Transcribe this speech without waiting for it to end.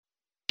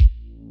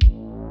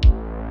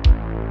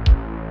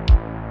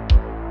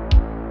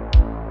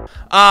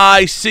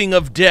I sing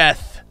of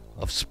death,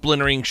 of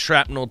splintering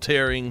shrapnel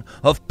tearing,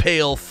 of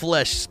pale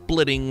flesh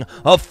splitting,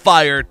 of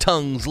fire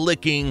tongues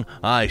licking.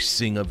 I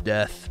sing of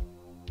death.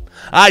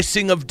 I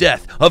sing of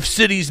death, of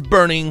cities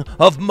burning,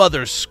 of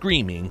mothers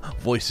screaming,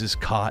 voices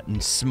caught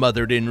and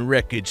smothered in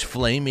wreckage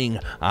flaming.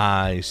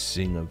 I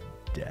sing of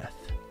death.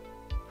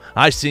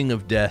 I sing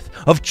of death,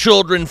 of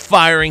children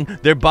firing,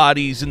 their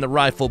bodies in the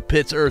rifle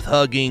pits earth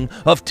hugging,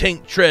 of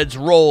tank treads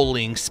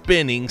rolling,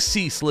 spinning,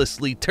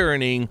 ceaselessly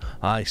turning.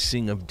 I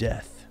sing of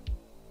death.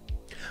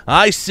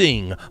 I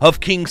sing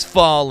of kings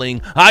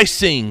falling, I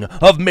sing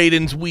of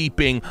maidens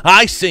weeping,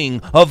 I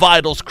sing of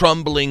idols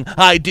crumbling,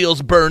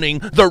 ideals burning,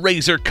 the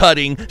razor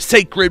cutting,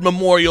 sacred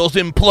memorials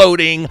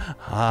imploding.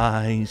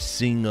 I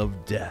sing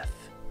of death.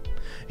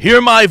 Hear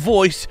my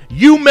voice,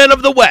 you men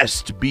of the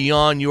West,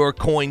 beyond your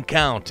coin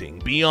counting,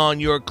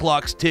 beyond your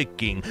clocks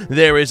ticking.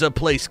 There is a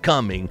place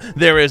coming,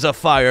 there is a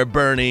fire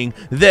burning,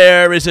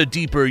 there is a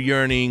deeper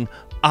yearning.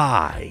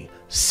 I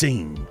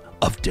sing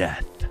of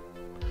death.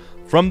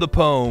 From the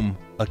poem,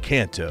 A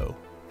Canto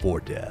for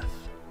Death.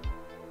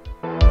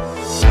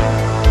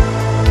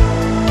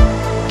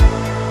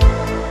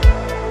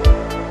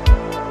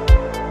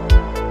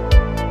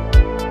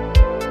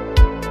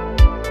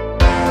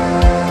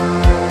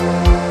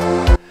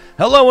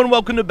 Hello and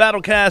welcome to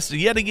Battlecast.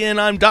 Yet again,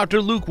 I'm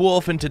Dr. Luke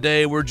Wolf, and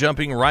today we're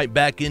jumping right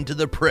back into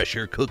the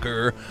pressure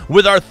cooker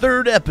with our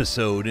third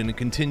episode in a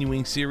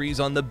continuing series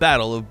on the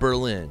Battle of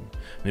Berlin.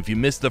 And if you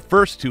missed the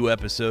first two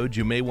episodes,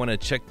 you may want to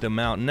check them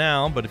out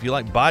now, but if you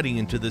like biting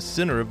into the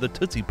center of the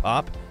Tootsie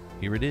Pop,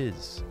 here it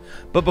is.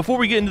 But before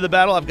we get into the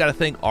battle, I've got to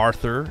thank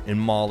Arthur and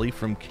Molly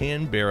from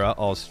Canberra,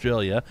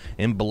 Australia,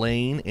 and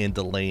Blaine and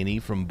Delaney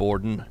from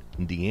Borden,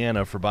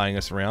 Indiana for buying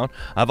us around.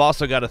 I've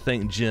also got to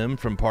thank Jim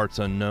from Parts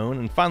Unknown,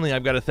 and finally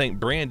I've got to thank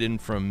Brandon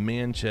from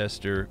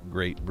Manchester,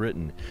 Great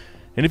Britain.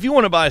 And if you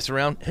want to buy us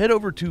around, head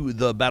over to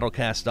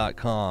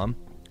thebattlecast.com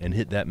and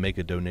hit that make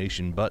a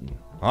donation button.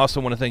 I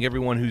also want to thank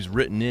everyone who's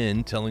written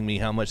in telling me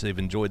how much they've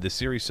enjoyed this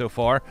series so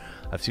far.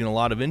 I've seen a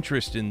lot of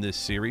interest in this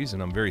series,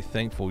 and I'm very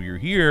thankful you're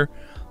here.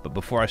 But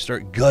before I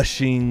start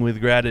gushing with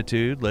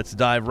gratitude, let's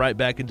dive right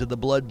back into the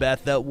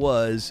bloodbath that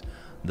was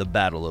the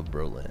Battle of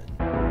Berlin.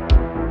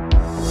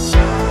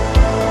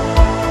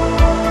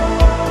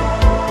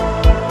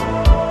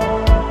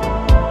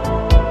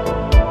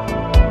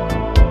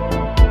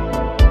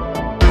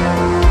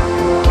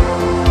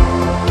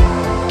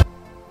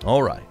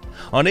 All right.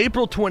 On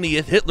April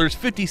 20th, Hitler's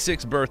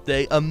 56th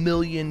birthday, a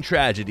million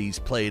tragedies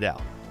played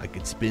out. I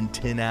could spend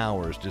 10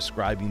 hours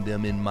describing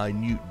them in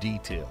minute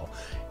detail.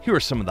 Here are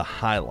some of the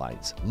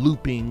highlights.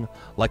 Looping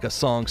like a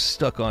song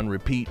stuck on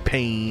repeat,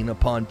 pain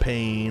upon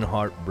pain,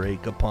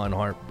 heartbreak upon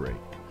heartbreak.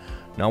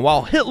 Now,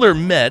 while Hitler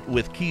met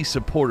with key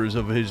supporters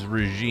of his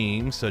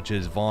regime, such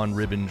as von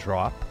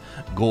Ribbentrop,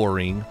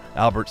 Göring,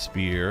 Albert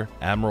Speer,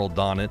 Admiral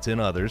Donitz,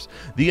 and others,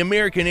 the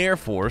American Air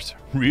Force,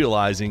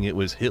 realizing it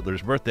was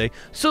Hitler's birthday,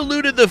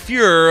 saluted the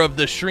Fuhrer of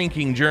the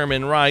shrinking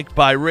German Reich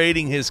by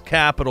raiding his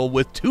capital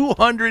with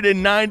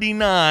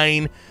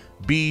 299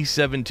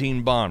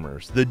 B-17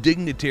 bombers. The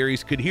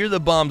dignitaries could hear the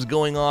bombs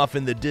going off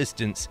in the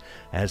distance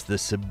as the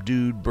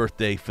subdued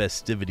birthday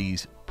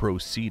festivities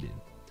proceeded.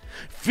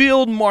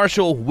 Field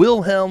Marshal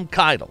Wilhelm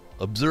Keitel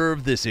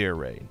observed this air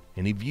raid,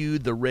 and he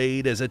viewed the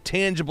raid as a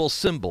tangible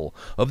symbol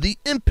of the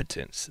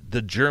impotence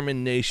the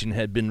German nation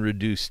had been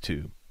reduced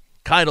to.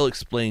 Keitel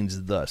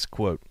explains thus,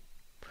 quote,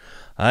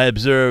 I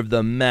observed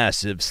the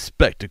massive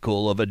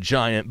spectacle of a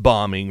giant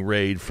bombing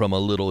raid from a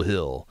little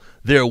hill.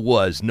 There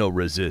was no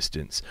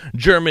resistance.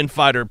 German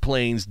fighter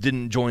planes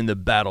didn't join the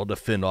battle to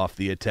fend off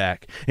the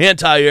attack.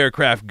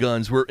 Anti-aircraft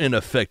guns were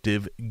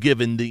ineffective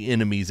given the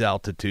enemy's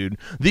altitude.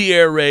 The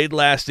air raid,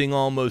 lasting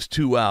almost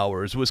 2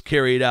 hours, was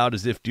carried out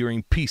as if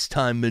during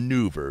peacetime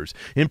maneuvers,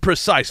 in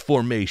precise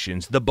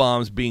formations, the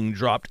bombs being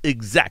dropped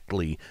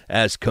exactly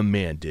as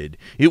commanded.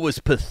 It was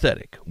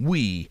pathetic.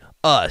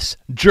 Us,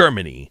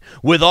 Germany,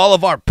 with all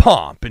of our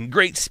pomp and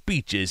great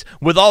speeches,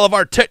 with all of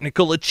our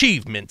technical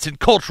achievements and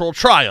cultural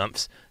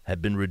triumphs,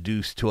 had been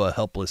reduced to a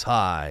helpless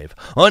hive,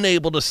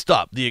 unable to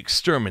stop the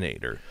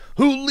exterminator,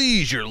 who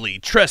leisurely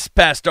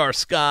trespassed our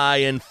sky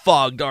and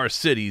fogged our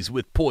cities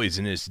with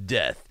poisonous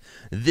death.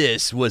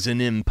 This was an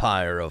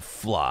empire of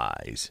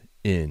flies.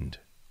 End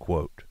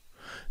quote.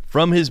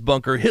 From his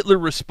bunker, Hitler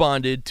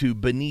responded to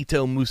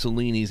Benito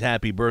Mussolini's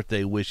happy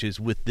birthday wishes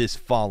with this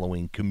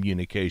following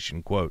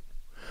communication, quote,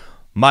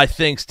 My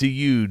thanks to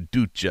you,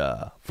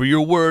 Ducha, for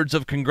your words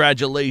of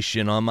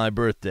congratulation on my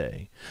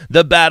birthday.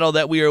 The battle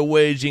that we are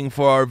waging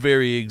for our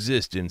very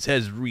existence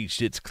has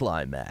reached its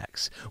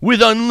climax.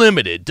 With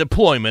unlimited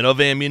deployment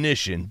of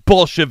ammunition,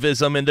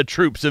 Bolshevism and the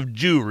troops of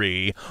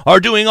Jewry are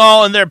doing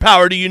all in their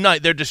power to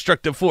unite their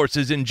destructive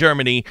forces in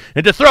Germany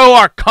and to throw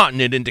our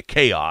continent into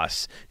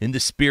chaos. In the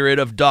spirit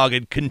of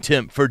dogged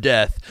contempt for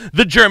death,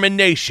 the German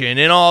nation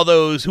and all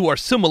those who are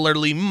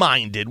similarly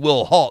minded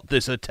will halt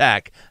this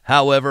attack,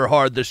 however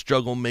hard the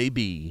struggle may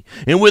be.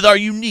 And with our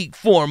unique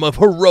form of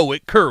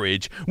heroic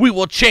courage, we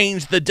will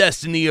change the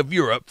destiny of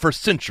Europe for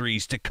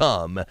centuries to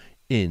come.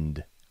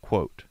 End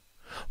quote.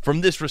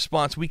 From this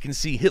response, we can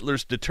see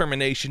Hitler's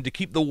determination to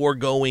keep the war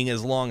going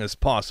as long as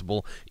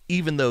possible,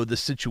 even though the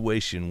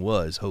situation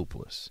was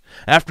hopeless.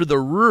 After the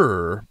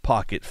Ruhr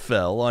pocket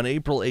fell on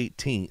April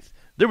 18th,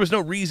 there was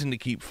no reason to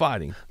keep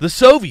fighting. The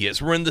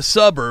Soviets were in the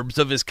suburbs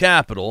of his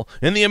capital,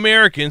 and the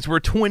Americans were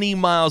 20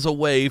 miles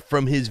away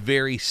from his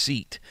very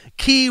seat.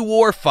 Key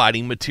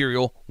war-fighting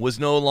material was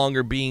no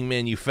longer being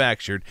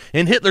manufactured,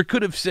 and Hitler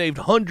could have saved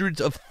hundreds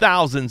of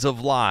thousands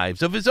of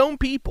lives of his own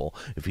people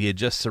if he had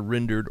just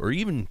surrendered or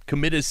even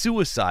committed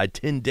suicide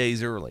 10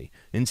 days early.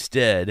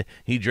 Instead,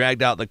 he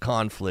dragged out the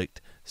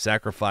conflict,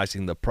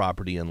 sacrificing the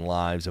property and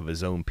lives of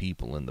his own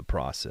people in the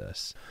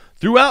process.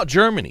 Throughout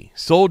Germany,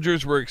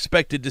 soldiers were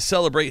expected to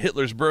celebrate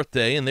Hitler's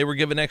birthday, and they were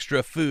given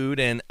extra food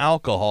and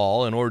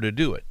alcohol in order to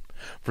do it.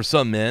 For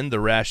some men,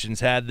 the rations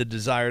had the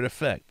desired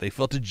effect. They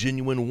felt a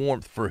genuine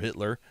warmth for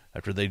Hitler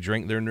after they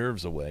drank their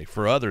nerves away.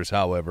 For others,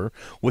 however,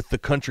 with the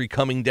country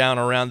coming down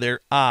around their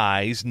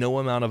eyes, no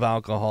amount of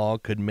alcohol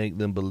could make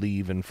them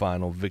believe in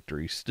final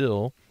victory.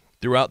 Still,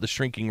 throughout the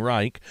shrinking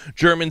Reich,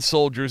 German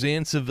soldiers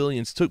and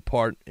civilians took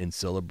part in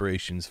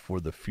celebrations for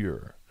the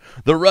Fuhrer.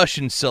 The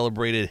Russians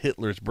celebrated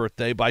Hitler's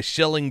birthday by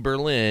shelling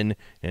Berlin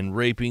and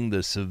raping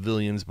the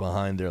civilians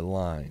behind their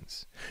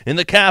lines. In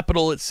the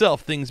capital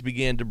itself, things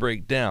began to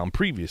break down.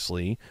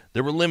 Previously,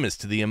 there were limits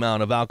to the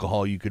amount of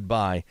alcohol you could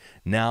buy.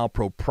 Now,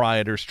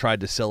 proprietors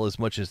tried to sell as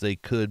much as they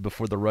could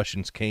before the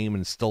Russians came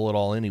and stole it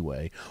all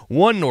anyway.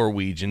 One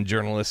Norwegian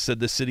journalist said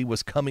the city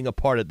was coming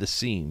apart at the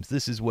seams.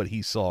 This is what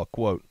he saw,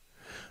 quote,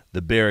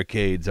 "The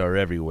barricades are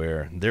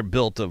everywhere. They're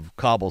built of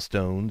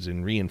cobblestones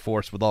and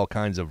reinforced with all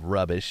kinds of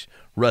rubbish,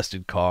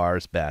 rusted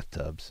cars,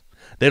 bathtubs.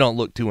 They don't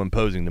look too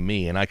imposing to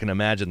me, and I can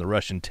imagine the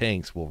Russian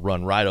tanks will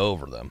run right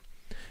over them.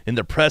 In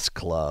the press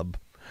club,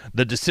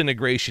 the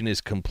disintegration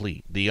is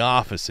complete. The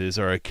offices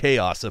are a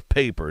chaos of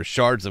papers,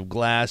 shards of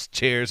glass,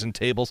 chairs and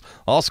tables,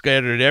 all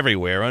scattered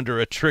everywhere under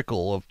a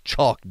trickle of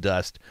chalk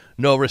dust.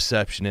 No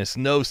receptionists,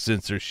 no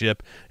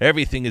censorship.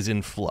 Everything is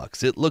in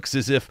flux. It looks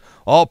as if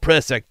all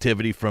press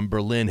activity from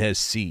Berlin has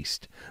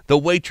ceased. The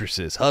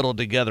waitresses huddle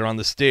together on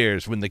the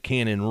stairs when the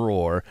cannon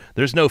roar.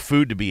 There's no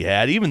food to be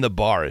had. Even the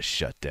bar is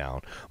shut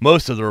down.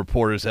 Most of the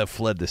reporters have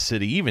fled the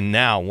city. Even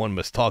now, one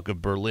must talk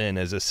of Berlin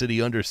as a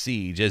city under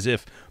siege, as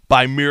if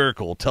by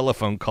miracle,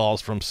 telephone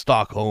calls from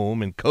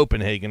Stockholm and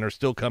Copenhagen are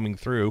still coming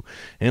through,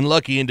 and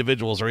lucky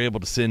individuals are able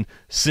to send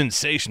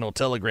sensational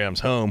telegrams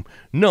home.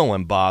 No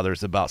one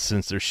bothers about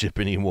censorship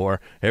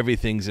anymore.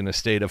 Everything's in a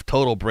state of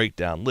total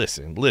breakdown.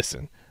 Listen,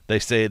 listen. They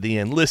say at the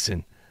end,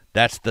 listen,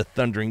 that's the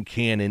thundering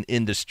cannon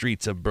in the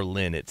streets of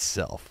Berlin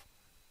itself."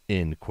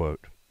 End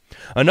quote.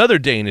 Another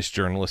Danish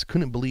journalist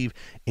couldn't believe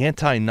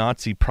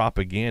anti-Nazi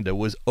propaganda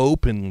was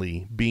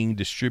openly being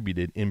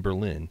distributed in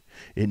Berlin.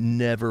 It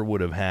never would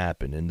have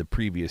happened in the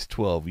previous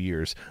 12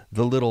 years.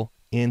 The little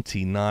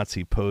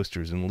anti-Nazi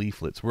posters and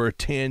leaflets were a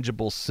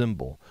tangible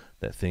symbol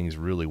that things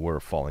really were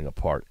falling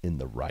apart in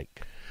the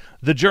Reich.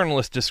 The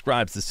journalist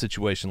describes the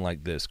situation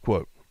like this,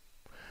 quote,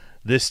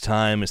 "This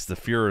time it's the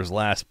Fuhrer's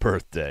last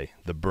birthday,"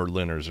 the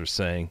Berliners are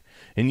saying.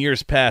 "In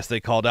years past they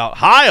called out,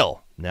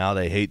 'Heil!' Now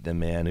they hate the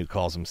man who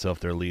calls himself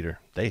their leader.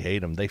 They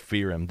hate him. They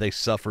fear him. They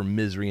suffer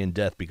misery and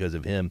death because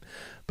of him.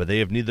 But they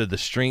have neither the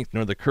strength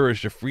nor the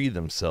courage to free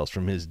themselves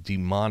from his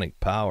demonic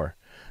power.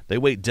 They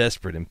wait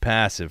desperate and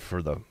passive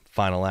for the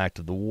final act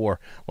of the war.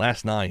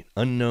 Last night,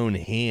 unknown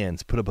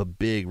hands put up a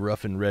big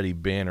rough-and-ready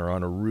banner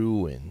on a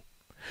ruin.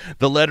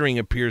 The lettering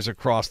appears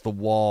across the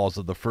walls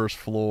of the first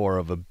floor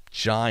of a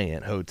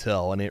giant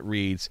hotel, and it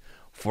reads,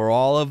 'For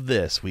all of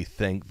this, we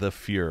thank the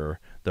Fuhrer.'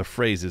 The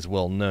phrase is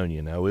well known,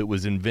 you know. It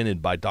was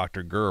invented by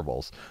Dr.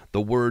 Goebbels.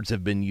 The words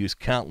have been used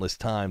countless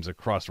times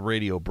across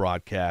radio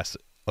broadcasts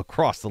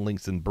across the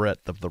length and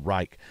breadth of the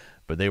Reich,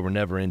 but they were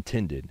never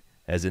intended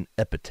as an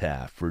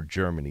epitaph for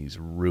Germany's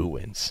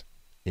ruins."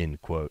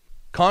 End quote.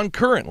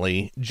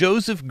 Concurrently,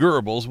 Joseph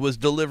Goebbels was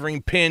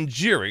delivering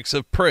panegyrics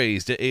of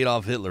praise to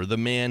Adolf Hitler, the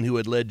man who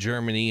had led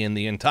Germany and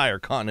the entire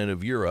continent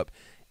of Europe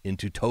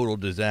into total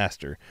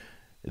disaster.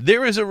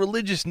 There is a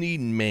religious need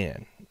in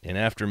man, and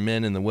after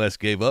men in the West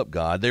gave up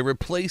God, they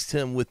replaced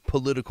him with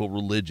political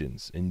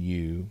religions. And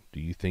do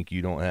you think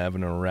you don't have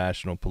an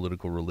irrational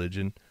political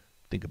religion?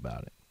 Think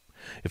about it.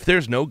 If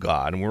there's no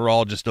God and we're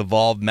all just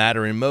evolved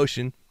matter in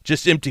motion,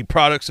 just empty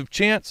products of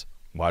chance,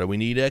 why do we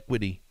need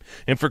equity?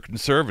 And for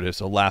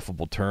conservatives, a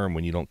laughable term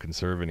when you don't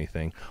conserve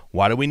anything,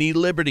 why do we need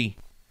liberty?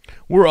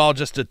 We're all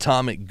just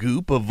atomic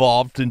goop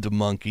evolved into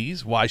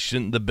monkeys. Why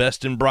shouldn't the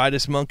best and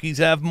brightest monkeys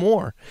have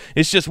more?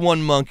 It's just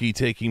one monkey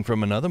taking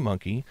from another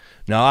monkey.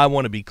 Now, I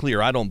want to be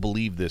clear. I don't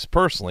believe this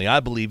personally. I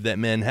believe that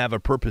men have a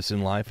purpose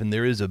in life and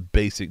there is a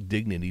basic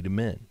dignity to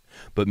men.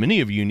 But many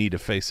of you need to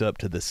face up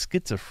to the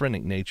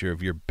schizophrenic nature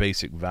of your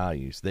basic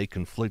values. They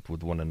conflict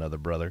with one another,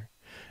 brother.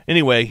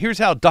 Anyway, here's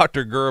how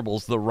Dr.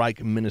 Goebbels, the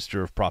Reich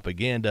Minister of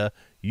Propaganda,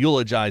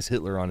 eulogized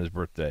Hitler on his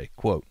birthday.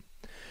 Quote,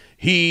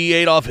 He,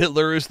 Adolf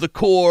Hitler, is the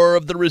core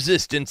of the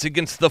resistance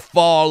against the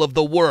fall of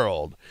the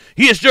world.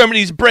 He is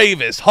Germany's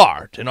bravest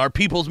heart and our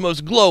people's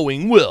most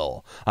glowing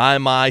will. I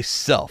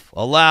myself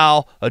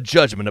allow a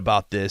judgment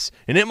about this,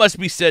 and it must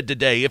be said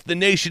today, if the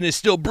nation is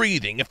still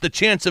breathing, if the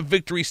chance of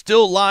victory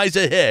still lies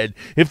ahead,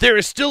 if there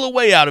is still a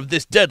way out of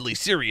this deadly,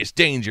 serious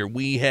danger,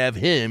 we have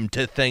him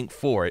to thank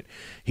for it.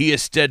 He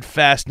is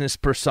steadfastness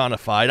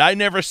personified. I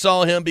never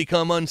saw him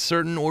become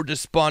uncertain or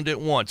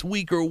despondent once,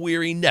 weak or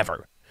weary,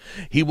 never.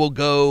 He will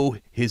go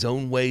his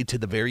own way to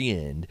the very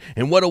end,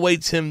 and what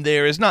awaits him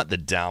there is not the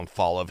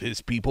downfall of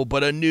his people,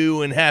 but a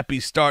new and happy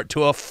start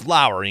to a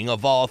flowering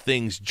of all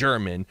things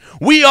German.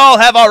 We all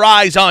have our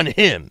eyes on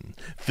him,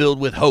 filled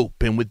with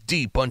hope and with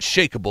deep,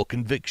 unshakable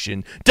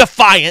conviction.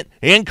 Defiant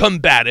and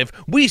combative,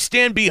 we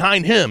stand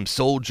behind him,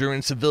 soldier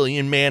and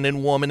civilian, man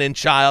and woman and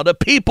child, a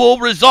people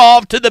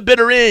resolved to the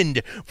bitter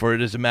end, for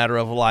it is a matter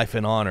of life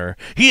and honor.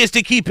 He is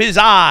to keep his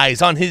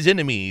eyes on his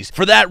enemies.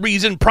 For that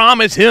reason,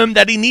 promise him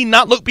that he need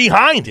not look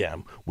behind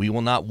him. We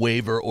will not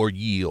waver or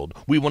yield.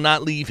 We will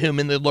not leave him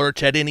in the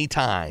lurch at any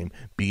time,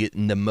 be it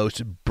in the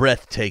most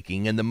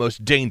breathtaking and the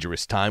most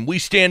dangerous time. We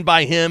stand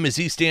by him as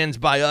he stands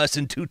by us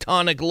in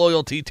Teutonic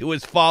loyalty to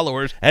his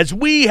followers, as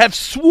we have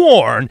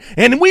sworn,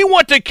 and we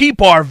want to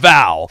keep our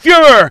vow.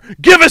 Fuhrer,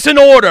 give us an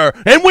order,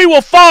 and we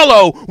will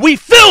follow. We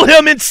feel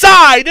him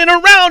inside and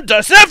around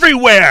us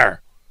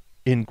everywhere."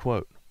 End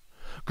quote.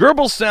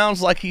 Goebbels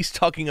sounds like he's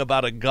talking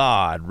about a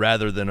god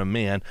rather than a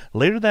man.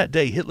 Later that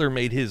day, Hitler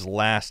made his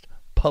last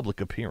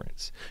public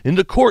appearance in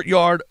the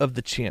courtyard of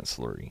the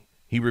Chancellery.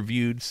 He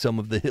reviewed some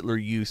of the Hitler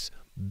Youth's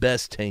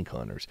best tank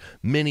hunters.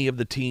 Many of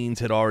the teens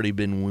had already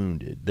been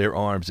wounded, their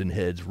arms and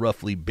heads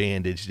roughly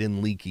bandaged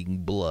and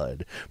leaking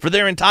blood. For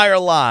their entire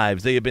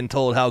lives, they had been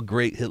told how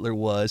great Hitler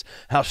was,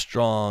 how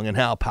strong and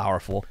how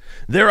powerful.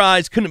 Their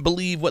eyes couldn't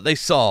believe what they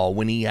saw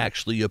when he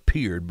actually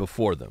appeared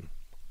before them.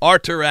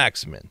 Arthur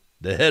Axmann,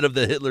 the head of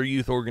the Hitler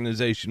Youth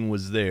Organization,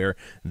 was there.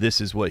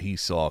 This is what he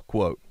saw,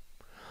 quote,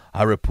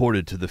 "I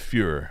reported to the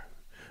Fuhrer.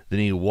 Then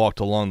he walked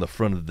along the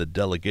front of the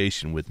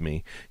delegation with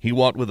me. He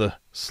walked with a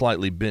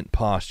slightly bent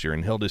posture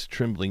and held his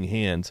trembling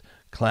hands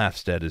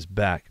clasped at his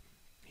back.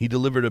 He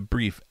delivered a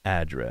brief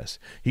address.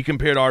 He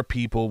compared our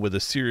people with a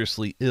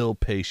seriously ill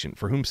patient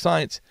for whom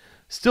science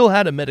still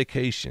had a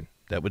medication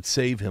that would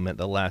save him at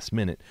the last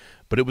minute,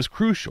 but it was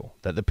crucial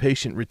that the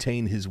patient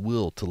retain his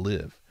will to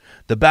live.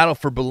 The battle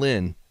for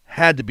Berlin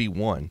had to be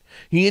won.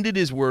 He ended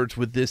his words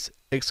with this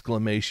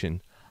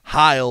exclamation,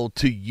 'Heil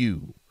to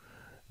you!'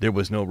 There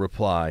was no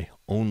reply,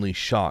 only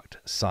shocked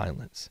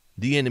silence.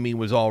 The enemy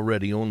was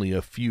already only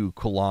a few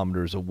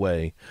kilometers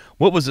away.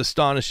 What was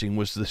astonishing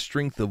was the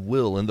strength of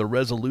will and the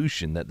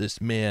resolution that this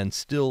man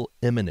still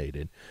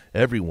emanated.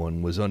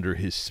 Everyone was under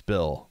his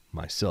spell,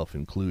 myself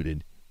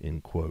included."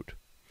 End quote.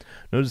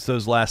 Notice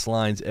those last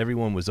lines,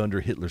 everyone was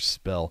under Hitler's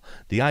spell.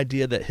 The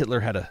idea that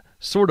Hitler had a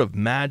sort of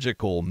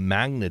magical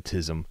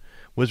magnetism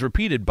was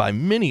repeated by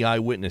many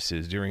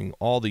eyewitnesses during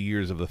all the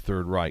years of the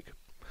Third Reich.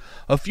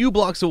 A few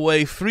blocks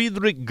away,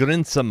 Friedrich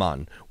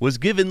Grinzemann was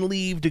given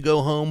leave to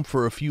go home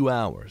for a few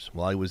hours.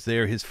 While he was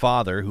there, his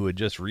father, who had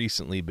just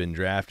recently been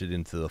drafted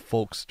into the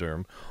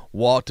Volkssturm,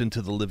 walked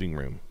into the living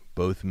room.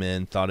 Both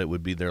men thought it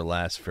would be their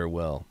last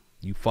farewell.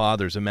 You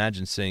fathers,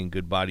 imagine saying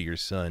goodbye to your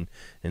son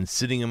and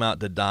sitting him out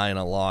to die in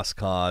a lost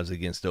cause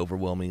against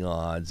overwhelming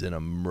odds and a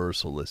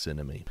merciless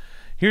enemy.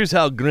 Here's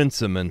how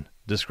Grinzemann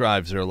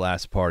describes their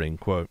last parting,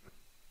 quote,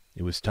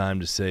 "It was time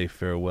to say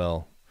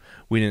farewell.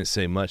 We didn't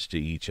say much to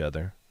each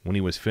other. When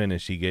he was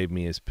finished, he gave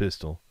me his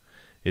pistol.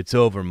 'It's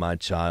over, my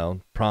child.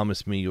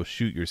 Promise me you'll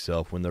shoot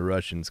yourself when the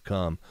Russians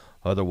come.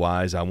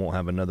 Otherwise, I won't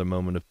have another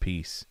moment of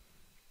peace.'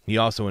 He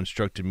also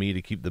instructed me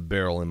to keep the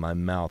barrel in my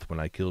mouth when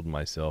I killed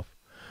myself.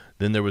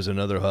 Then there was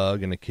another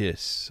hug and a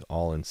kiss,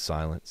 all in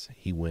silence.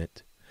 He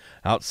went.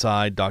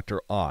 Outside,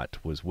 Dr. Ott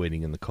was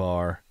waiting in the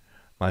car.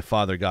 My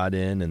father got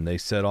in, and they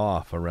set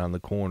off around the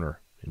corner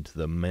into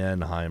the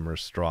Mannheimer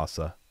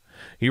Strasse.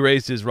 He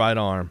raised his right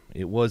arm.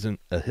 It wasn't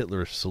a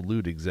Hitler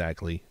salute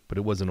exactly, but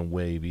it wasn't a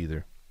wave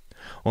either.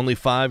 Only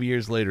 5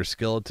 years later,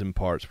 skeleton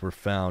parts were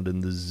found in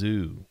the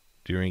zoo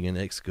during an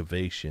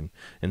excavation,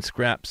 and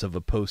scraps of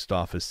a post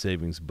office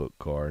savings book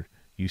card.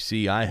 You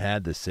see, I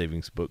had the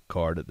savings book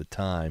card at the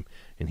time,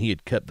 and he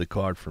had kept the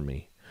card for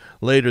me.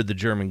 Later, the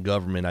German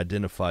government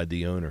identified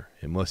the owner.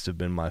 It must have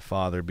been my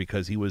father,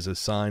 because he was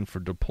assigned for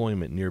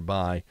deployment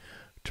nearby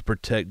to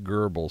protect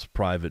Goebbels'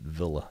 private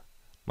villa.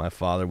 My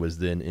father was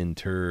then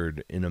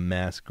interred in a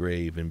mass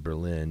grave in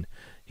Berlin.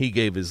 He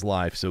gave his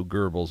life so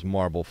Goebbels'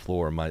 marble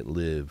floor might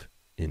live."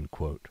 End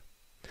quote.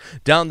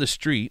 Down the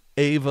street,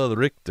 Eva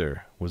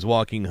Richter was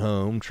walking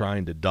home,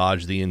 trying to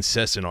dodge the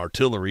incessant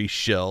artillery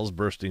shells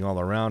bursting all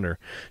around her.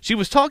 She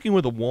was talking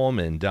with a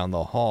woman down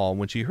the hall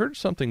when she heard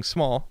something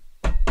small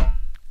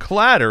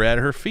clatter at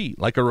her feet,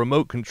 like a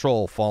remote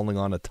control falling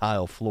on a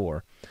tile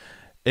floor.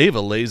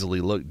 Eva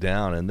lazily looked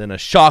down, and then a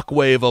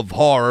shockwave of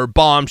horror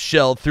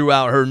bombshelled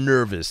throughout her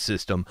nervous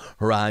system.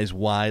 Her eyes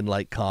wide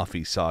like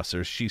coffee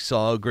saucers. She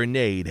saw a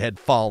grenade had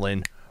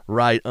fallen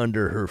right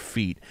under her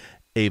feet.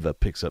 Eva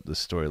picks up the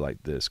story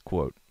like this,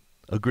 quote,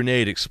 A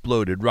grenade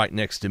exploded right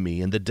next to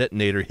me, and the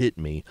detonator hit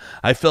me.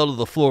 I fell to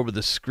the floor with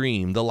a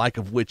scream, the like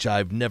of which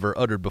I've never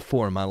uttered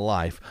before in my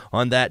life.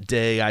 On that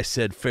day I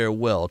said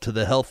farewell to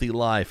the healthy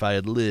life I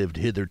had lived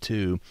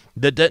hitherto.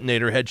 The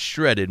detonator had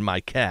shredded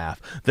my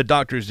calf. The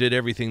doctors did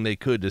everything they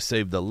could to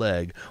save the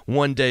leg.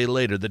 One day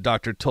later, the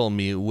doctor told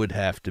me it would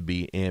have to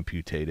be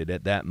amputated.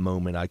 At that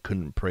moment, I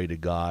couldn't pray to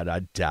God.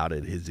 I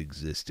doubted his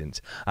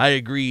existence. I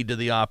agreed to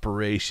the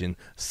operation,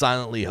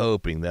 silently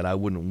hoping that I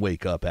wouldn't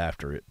wake up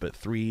after it, but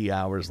 3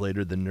 hours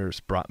later the nurse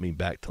brought me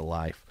back to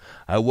life.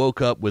 I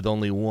woke up with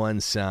only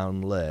one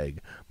sound leg.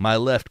 My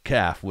left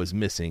calf was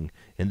missing,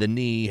 and the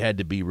knee had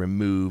to be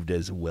removed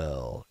as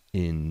well.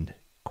 End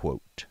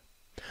quote.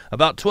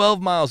 About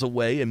 12 miles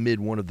away, amid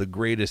one of the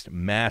greatest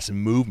mass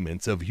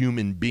movements of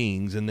human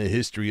beings in the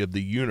history of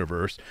the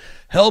universe,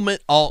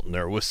 Helmut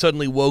Altner was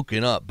suddenly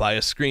woken up by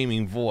a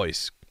screaming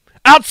voice.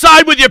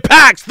 "Outside with your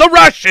packs! The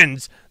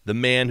Russians!" The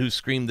man who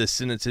screamed the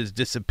sentences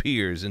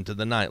disappears into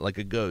the night like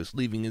a ghost,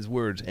 leaving his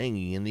words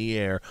hanging in the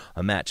air.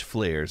 A match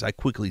flares. I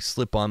quickly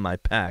slip on my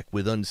pack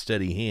with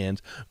unsteady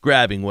hands,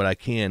 grabbing what I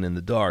can in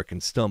the dark,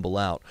 and stumble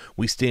out.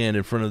 We stand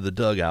in front of the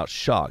dugout,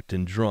 shocked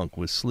and drunk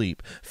with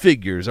sleep.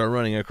 Figures are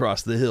running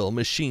across the hill,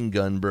 machine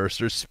gun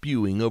bursts are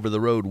spewing over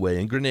the roadway,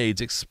 and grenades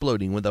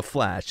exploding with a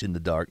flash in the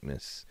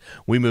darkness.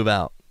 We move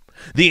out.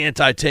 The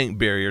anti-tank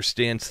barrier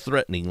stands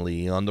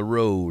threateningly on the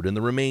road, and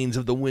the remains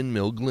of the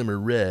windmill glimmer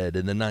red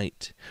in the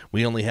night.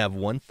 We only have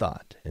one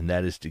thought, and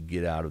that is to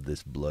get out of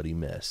this bloody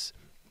mess.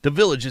 The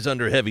village is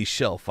under heavy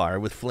shell fire,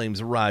 with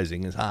flames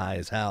rising as high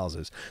as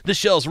houses, the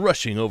shells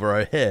rushing over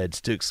our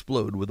heads to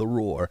explode with a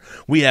roar.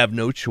 We have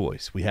no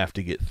choice. We have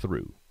to get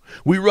through.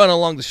 We run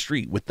along the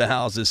street with the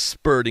houses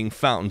spurting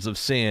fountains of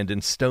sand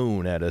and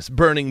stone at us.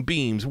 Burning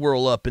beams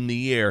whirl up in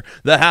the air.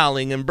 The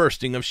howling and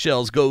bursting of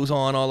shells goes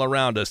on all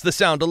around us. The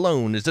sound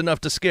alone is enough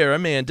to scare a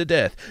man to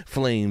death.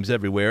 Flames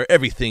everywhere.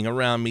 Everything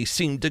around me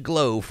seemed to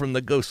glow from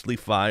the ghostly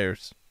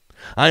fires.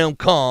 I am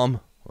calm,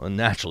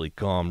 unnaturally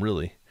calm,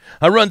 really.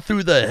 I run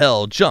through the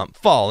hell, jump,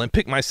 fall, and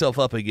pick myself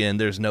up again.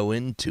 There's no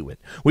end to it.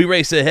 We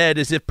race ahead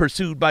as if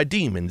pursued by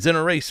demons in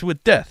a race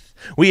with death.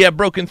 We have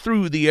broken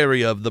through the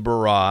area of the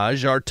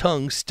barrage. Our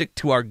tongues stick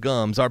to our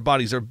gums. Our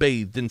bodies are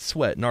bathed in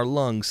sweat, and our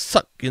lungs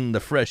suck in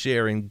the fresh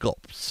air in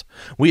gulps.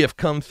 We have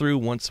come through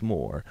once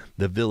more.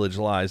 The village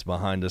lies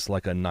behind us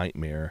like a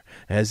nightmare,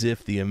 as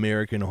if the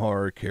American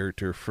horror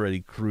character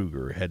Freddy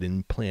Krueger had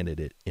implanted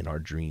it in our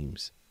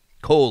dreams.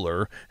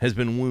 Kohler has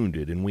been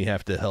wounded, and we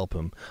have to help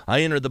him.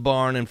 I enter the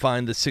barn and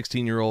find the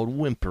 16-year-old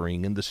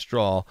whimpering in the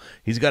straw.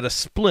 He's got a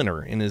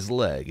splinter in his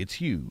leg. It's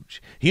huge.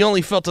 He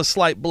only felt a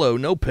slight blow,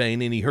 no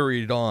pain, and he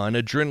hurried on,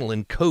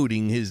 adrenaline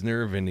coating his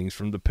nerve endings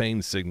from the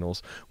pain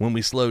signals. When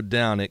we slowed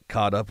down, it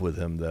caught up with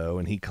him, though,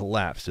 and he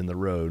collapsed in the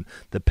road.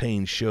 The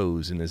pain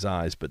shows in his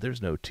eyes, but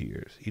there's no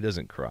tears. He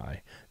doesn't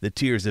cry. The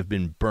tears have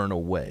been burned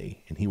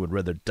away, and he would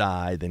rather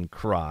die than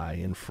cry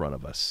in front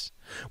of us.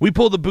 We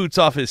pull the boots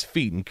off his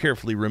feet and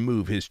carefully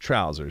remove his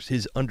trousers.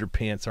 His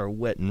underpants are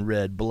wet and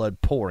red,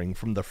 blood pouring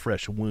from the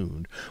fresh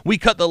wound. We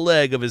cut the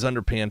leg of his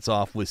underpants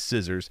off with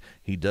scissors.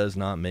 He does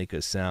not make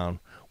a sound.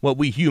 What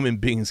we human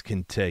beings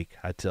can take,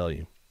 I tell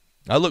you.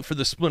 I look for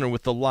the splinter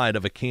with the light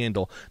of a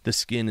candle. The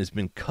skin has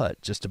been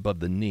cut just above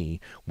the knee.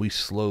 We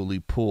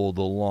slowly pull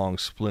the long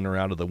splinter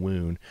out of the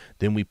wound.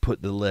 Then we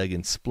put the leg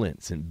in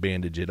splints and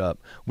bandage it up.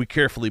 We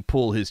carefully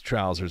pull his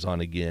trousers on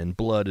again.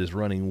 Blood is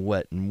running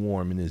wet and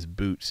warm in his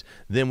boots.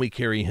 Then we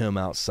carry him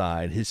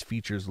outside. His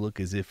features look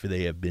as if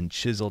they have been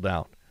chiseled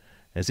out,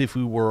 as if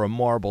we were a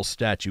marble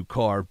statue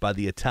carved by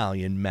the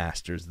Italian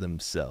masters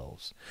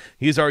themselves.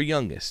 He is our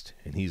youngest,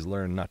 and he's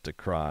learned not to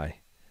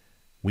cry.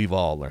 We've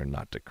all learned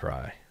not to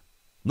cry.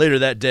 Later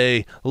that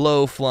day,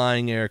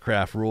 low-flying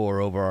aircraft roar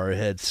over our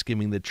heads,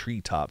 skimming the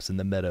treetops and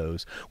the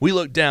meadows. We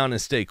look down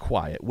and stay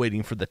quiet,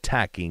 waiting for the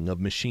tacking of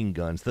machine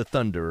guns, the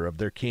thunder of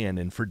their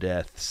cannon for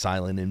death,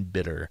 silent and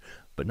bitter.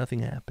 But nothing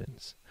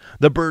happens.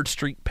 The birds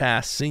streak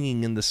past,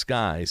 singing in the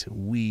skies.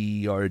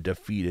 We are a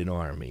defeated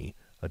army,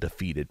 a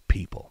defeated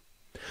people.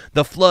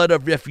 The flood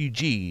of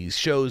refugees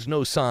shows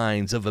no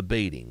signs of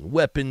abating.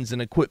 Weapons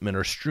and equipment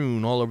are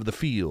strewn all over the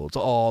fields.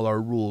 All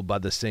are ruled by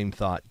the same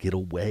thought: get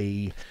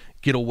away.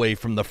 Get away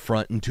from the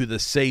front into the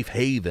safe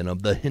haven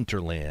of the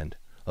hinterland.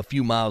 A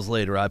few miles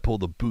later, I pull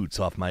the boots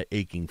off my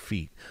aching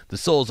feet. The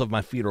soles of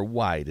my feet are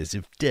white, as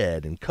if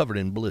dead and covered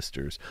in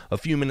blisters. A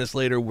few minutes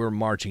later, we're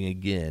marching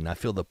again. I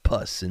feel the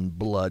pus and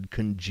blood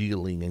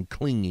congealing and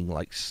clinging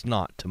like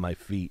snot to my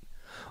feet.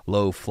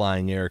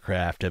 Low-flying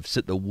aircraft have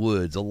set the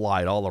woods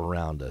alight all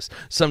around us.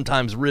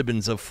 Sometimes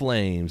ribbons of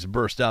flames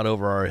burst out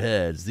over our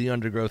heads. The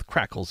undergrowth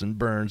crackles and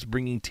burns,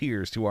 bringing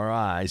tears to our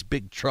eyes.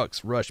 Big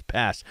trucks rush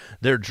past,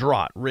 their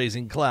draught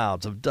raising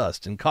clouds of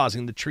dust and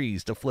causing the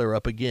trees to flare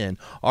up again.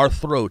 Our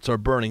throats are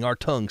burning, our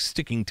tongues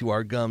sticking to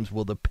our gums.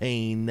 Will the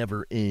pain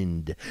never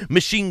end?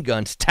 Machine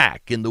guns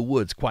tack in the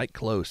woods quite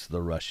close to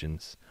the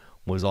Russians.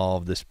 Was all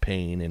of this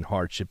pain and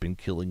hardship and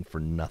killing for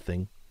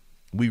nothing?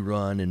 We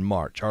run and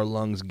march, our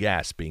lungs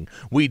gasping.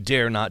 We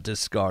dare not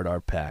discard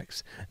our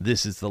packs.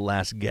 This is the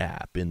last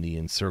gap in the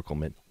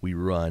encirclement. We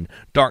run.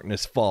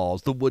 Darkness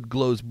falls, the wood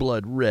glows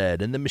blood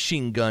red, and the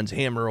machine guns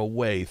hammer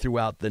away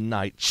throughout the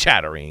night,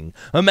 chattering.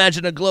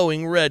 Imagine a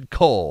glowing red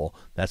coal.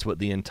 That's what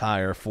the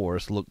entire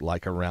forest looked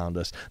like around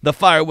us. The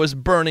fire was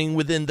burning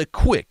within the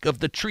quick of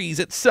the trees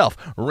itself,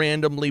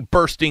 randomly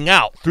bursting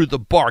out through the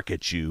bark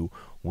at you.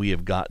 We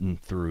have gotten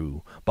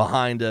through.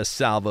 Behind us,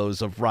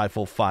 salvos of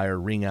rifle fire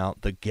ring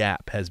out. The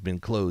gap has been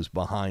closed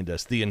behind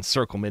us. The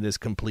encirclement is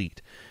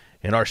complete,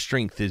 and our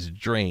strength is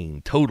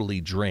drained,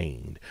 totally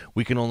drained.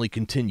 We can only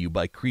continue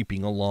by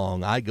creeping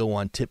along. I go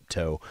on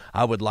tiptoe.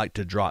 I would like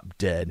to drop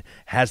dead.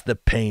 Has the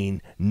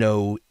pain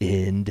no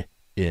end?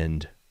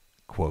 End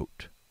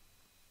quote.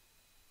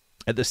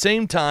 At the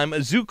same time,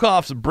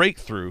 Zhukov's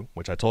breakthrough,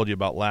 which I told you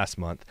about last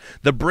month,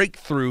 the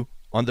breakthrough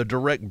on the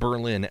direct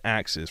Berlin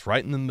axis,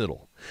 right in the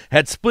middle,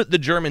 had split the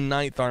German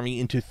Ninth Army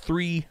into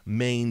three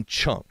main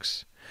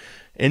chunks.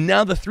 And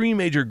now the three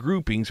major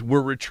groupings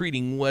were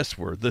retreating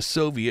westward, the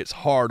Soviets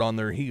hard on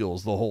their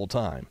heels the whole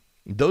time.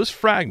 Those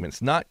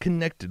fragments not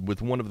connected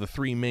with one of the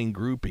three main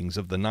groupings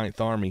of the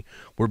Ninth Army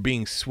were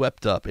being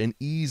swept up and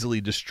easily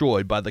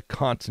destroyed by the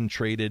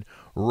concentrated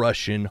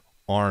Russian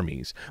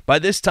armies. By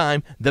this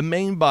time, the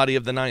main body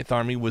of the Ninth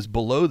Army was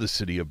below the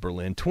city of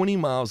Berlin, 20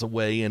 miles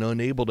away and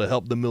unable to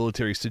help the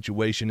military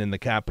situation in the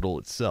capital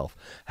itself.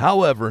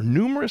 However,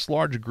 numerous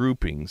large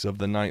groupings of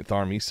the Ninth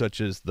Army,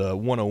 such as the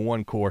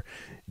 101 Corps,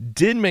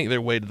 did make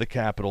their way to the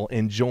capital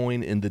and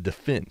join in the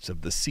defense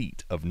of the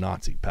seat of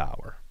Nazi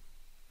power.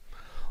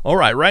 All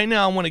right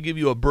now I want to give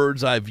you a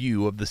bird's eye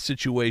view of the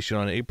situation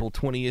on April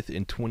 20th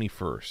and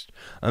 21st.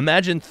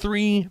 Imagine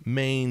three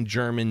main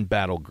German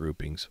battle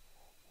groupings.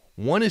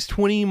 One is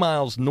 20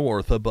 miles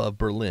north above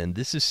Berlin.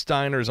 This is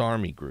Steiner's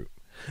army group.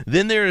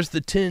 Then there is the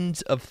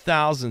tens of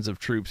thousands of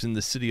troops in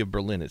the city of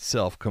Berlin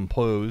itself,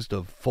 composed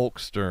of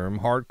Volkssturm,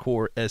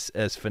 hardcore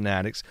SS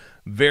fanatics,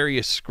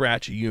 various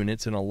scratch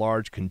units, and a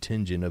large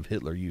contingent of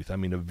Hitler Youth. I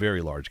mean, a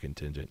very large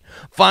contingent.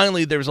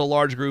 Finally, there's a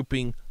large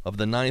grouping of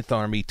the Ninth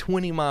Army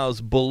 20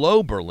 miles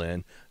below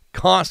Berlin,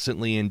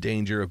 constantly in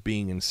danger of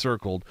being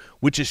encircled,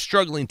 which is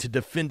struggling to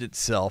defend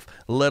itself,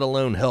 let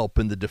alone help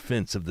in the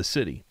defense of the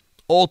city.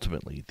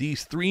 Ultimately,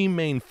 these three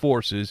main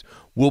forces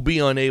will be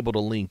unable to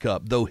link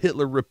up, though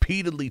Hitler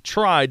repeatedly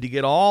tried to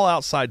get all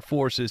outside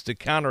forces to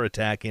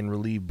counterattack and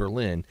relieve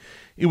Berlin.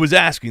 It was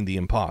asking the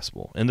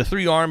impossible, and the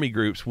three army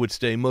groups would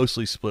stay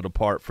mostly split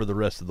apart for the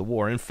rest of the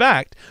war. In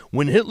fact,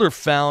 when Hitler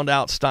found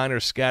out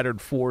Steiner's scattered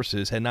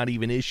forces had not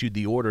even issued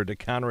the order to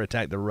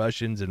counterattack the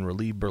Russians and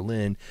relieve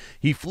Berlin,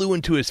 he flew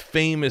into his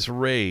famous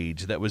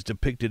rage that was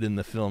depicted in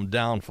the film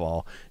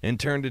Downfall and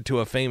turned into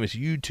a famous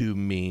YouTube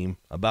meme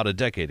about a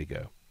decade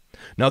ago.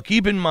 Now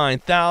keep in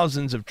mind,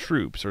 thousands of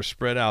troops are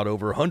spread out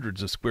over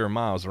hundreds of square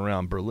miles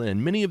around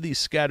Berlin. Many of these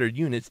scattered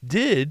units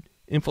did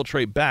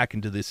infiltrate back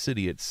into the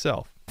city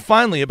itself.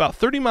 Finally, about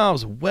 30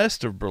 miles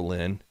west of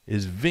Berlin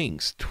is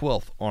Wenck's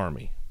 12th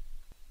Army.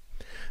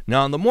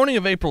 Now, on the morning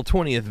of April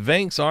 20th,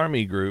 Wenck's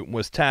army group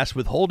was tasked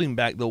with holding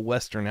back the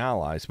Western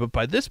Allies, but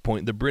by this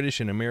point, the British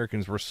and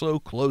Americans were so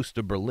close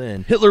to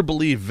Berlin, Hitler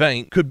believed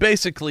Wenck could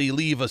basically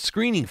leave a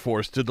screening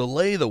force to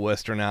delay the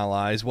Western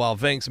Allies while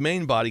Wenck's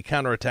main body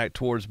counterattacked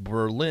towards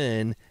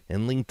Berlin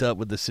and linked up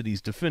with the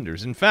city's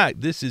defenders. In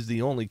fact, this is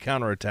the only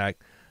counterattack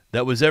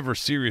that was ever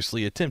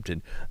seriously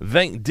attempted.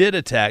 Wenck did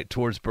attack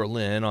towards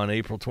Berlin on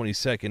April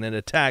 22nd, an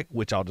attack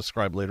which I'll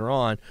describe later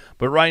on,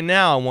 but right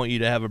now I want you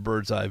to have a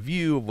bird's eye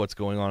view of what's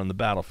going on in the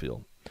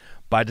battlefield.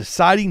 By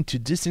deciding to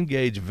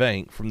disengage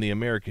Wenck from the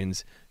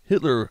Americans,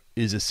 Hitler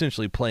is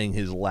essentially playing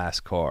his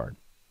last card.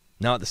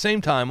 Now, at the same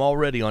time,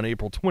 already on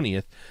April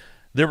 20th,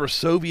 there were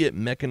Soviet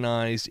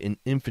mechanized and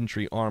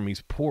infantry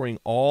armies pouring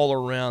all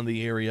around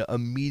the area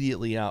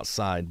immediately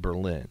outside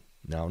Berlin.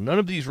 Now, none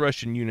of these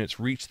Russian units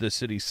reached the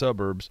city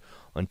suburbs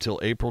until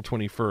April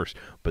 21st,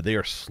 but they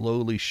are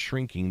slowly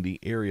shrinking the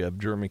area of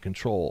German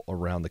control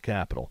around the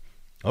capital.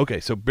 Okay,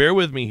 so bear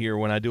with me here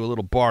when I do a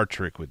little bar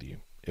trick with you.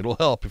 It'll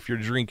help if you're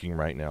drinking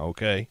right now,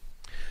 okay?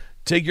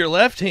 Take your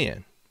left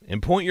hand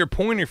and point your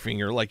pointer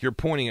finger like you're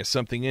pointing at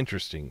something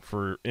interesting.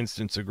 For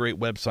instance, a great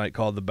website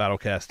called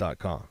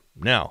thebattlecast.com.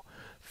 Now,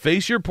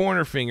 face your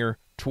pointer finger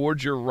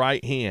towards your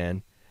right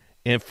hand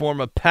and form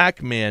a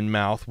Pac-Man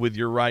mouth with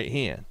your right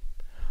hand.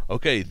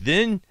 Okay,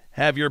 then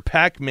have your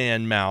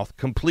Pac-Man mouth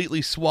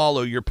completely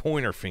swallow your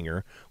pointer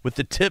finger with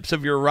the tips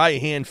of your right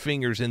hand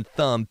fingers and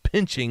thumb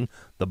pinching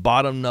the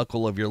bottom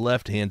knuckle of your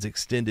left hand's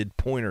extended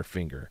pointer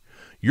finger.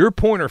 Your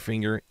pointer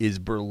finger is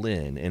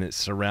Berlin and its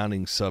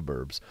surrounding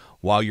suburbs,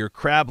 while your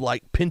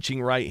crab-like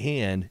pinching right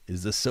hand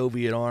is the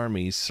Soviet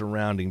armies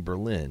surrounding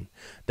Berlin.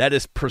 That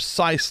is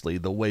precisely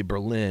the way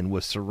Berlin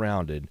was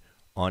surrounded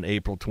on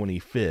April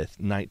 25th,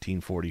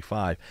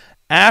 1945.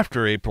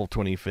 After April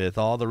 25th,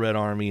 all the Red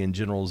Army and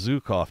General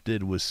Zhukov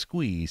did was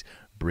squeeze,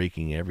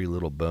 breaking every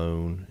little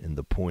bone in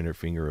the pointer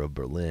finger of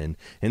Berlin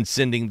and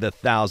sending the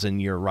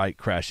 1,000-year Reich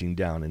crashing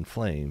down in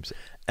flames.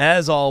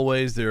 As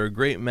always, there are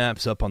great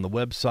maps up on the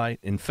website.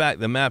 In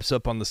fact, the maps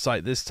up on the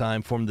site this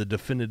time form the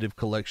definitive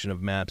collection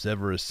of maps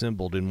ever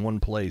assembled in one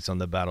place on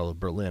the Battle of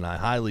Berlin. I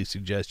highly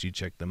suggest you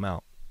check them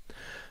out.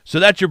 So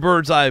that's your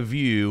bird's eye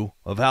view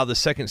of how the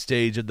second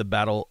stage of the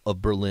Battle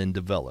of Berlin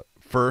developed.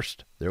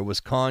 First, there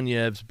was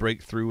Konev's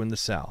breakthrough in the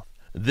south.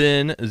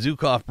 Then,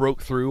 Zhukov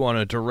broke through on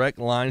a direct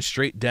line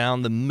straight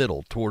down the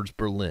middle towards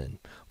Berlin.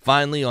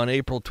 Finally, on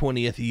April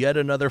 20th, yet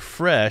another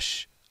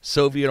fresh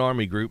Soviet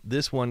army group,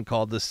 this one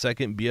called the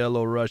Second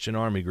Byelorussian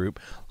Army Group,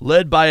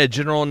 led by a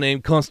general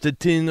named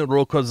Konstantin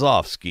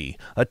Rokossovsky,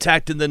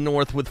 attacked in the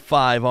north with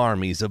 5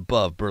 armies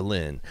above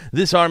Berlin.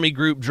 This army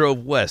group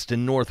drove west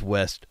and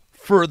northwest,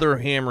 further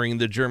hammering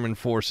the German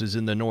forces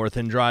in the north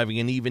and driving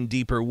an even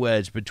deeper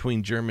wedge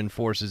between German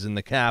forces in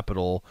the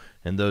capital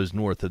and those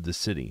north of the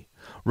city.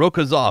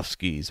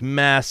 Rokossovsky's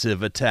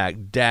massive attack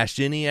dashed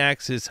any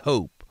Axis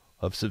hope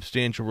of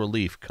substantial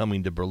relief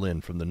coming to Berlin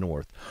from the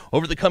north.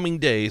 Over the coming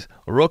days,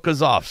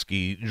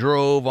 Rokossovsky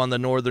drove on the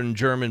northern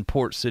German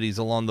port cities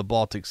along the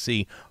Baltic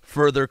Sea,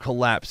 further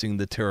collapsing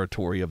the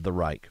territory of the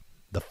Reich.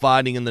 The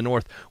fighting in the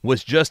north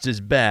was just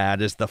as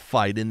bad as the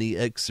fight in the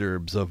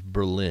exurbs of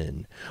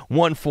Berlin.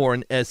 One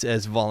foreign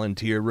SS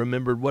volunteer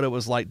remembered what it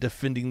was like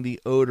defending the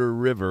Oder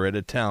River at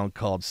a town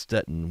called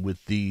Stettin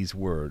with these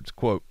words,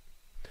 quote,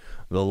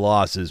 "The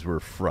losses were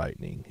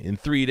frightening. In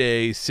 3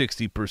 days,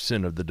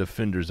 60% of the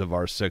defenders of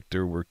our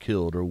sector were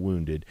killed or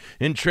wounded.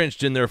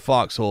 Entrenched in their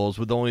foxholes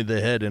with only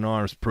the head and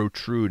arms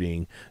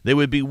protruding, they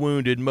would be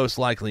wounded, most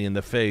likely in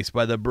the face,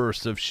 by the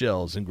bursts of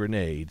shells and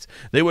grenades.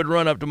 They would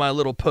run up to my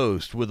little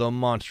post with a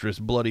monstrous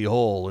bloody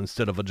hole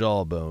instead of a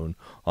jawbone.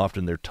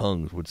 Often their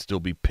tongues would still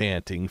be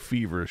panting,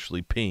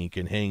 feverishly pink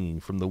and hanging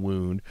from the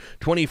wound.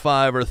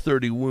 25 or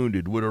 30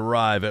 wounded would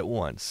arrive at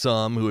once.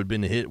 Some who had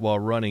been hit while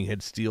running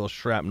had steel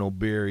shrapnel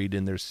buried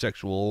in their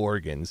sexual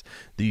organs.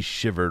 These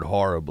shivered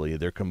horribly,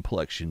 their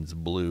complexions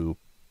blue.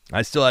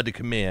 I still had to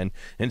command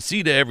and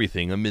see to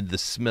everything amid the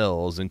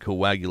smells and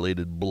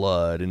coagulated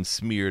blood and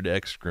smeared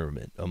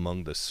excrement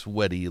among the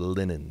sweaty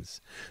linens.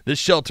 The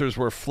shelters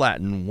were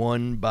flattened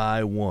one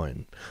by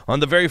one. On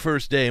the very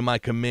first day, my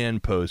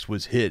command post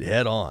was hit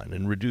head-on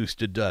and reduced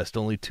to dust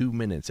only 2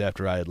 minutes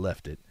after I had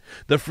left it.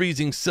 The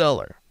freezing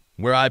cellar,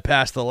 where I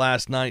passed the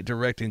last night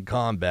directing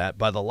combat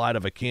by the light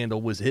of a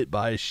candle, was hit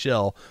by a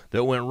shell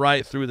that went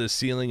right through the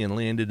ceiling and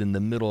landed in the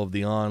middle of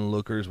the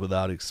onlookers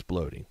without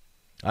exploding.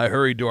 I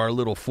hurried to our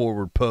little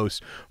forward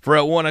post, for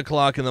at 1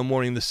 o'clock in the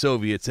morning the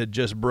Soviets had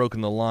just broken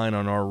the line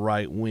on our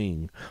right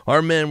wing.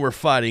 Our men were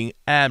fighting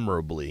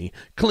admirably,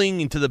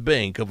 clinging to the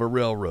bank of a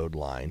railroad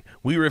line.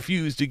 We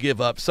refused to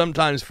give up,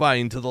 sometimes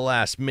fighting to the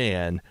last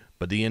man,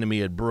 but the enemy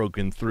had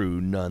broken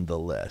through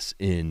nonetheless."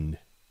 End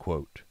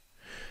quote.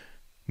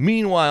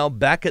 Meanwhile,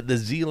 back at the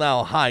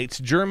Zillau Heights,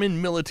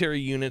 German military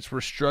units were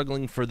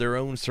struggling for their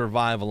own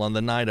survival on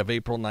the night of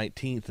April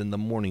 19th and the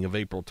morning of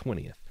April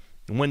 20th.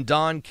 When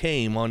dawn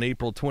came on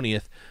April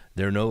 20th,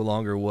 there no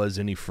longer was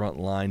any front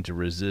line to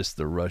resist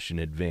the Russian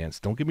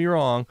advance. Don't get me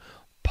wrong,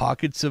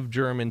 pockets of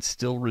Germans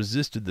still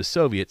resisted the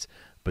Soviets,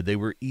 but they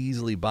were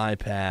easily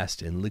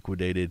bypassed and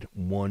liquidated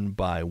one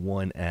by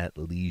one at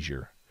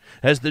leisure.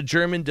 As the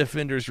German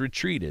defenders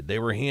retreated, they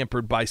were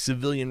hampered by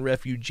civilian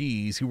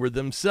refugees who were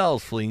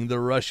themselves fleeing the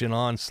Russian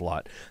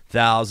onslaught.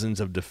 Thousands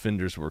of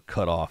defenders were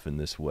cut off in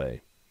this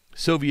way.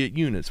 Soviet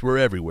units were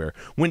everywhere.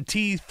 When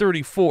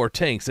T-34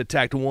 tanks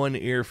attacked one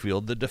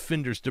airfield, the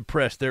defenders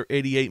depressed their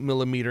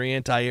 88mm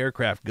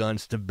anti-aircraft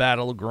guns to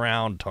battle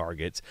ground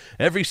targets.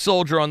 Every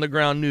soldier on the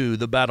ground knew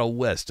the battle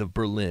west of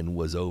Berlin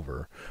was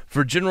over.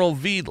 For General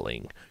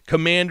Wiedling,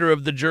 commander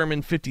of the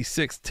German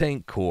 56th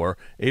Tank Corps,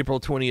 April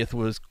 20th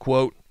was,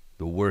 quote,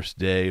 "the worst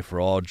day for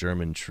all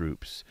German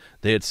troops.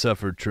 They had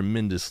suffered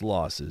tremendous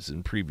losses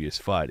in previous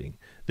fighting.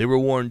 They were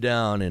worn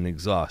down and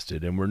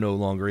exhausted and were no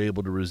longer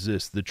able to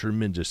resist the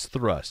tremendous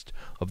thrust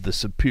of the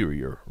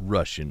superior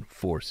Russian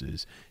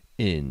forces."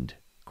 End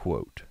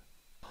quote.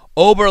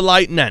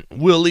 Oberleutnant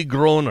Willy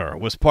Groner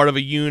was part of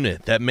a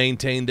unit that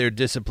maintained their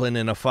discipline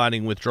in a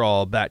fighting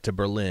withdrawal back to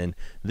Berlin.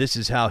 This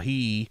is how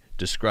he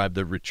described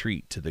the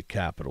retreat to the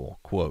capital,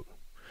 quote,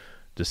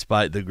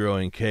 "Despite the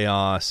growing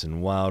chaos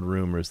and wild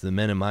rumors, the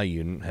men in my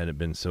unit hadn't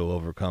been so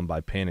overcome by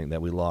panic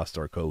that we lost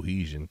our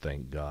cohesion,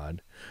 thank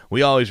God.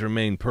 We always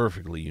remained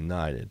perfectly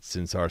united.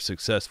 Since our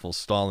successful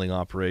stalling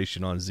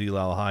operation on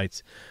Zillau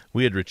Heights,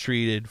 we had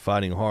retreated,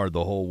 fighting hard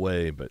the whole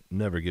way, but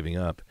never giving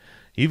up.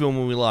 Even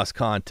when we lost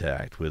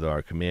contact with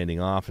our commanding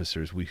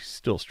officers, we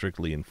still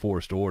strictly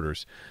enforced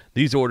orders.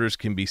 These orders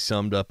can be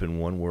summed up in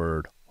one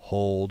word: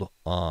 hold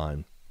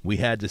on. We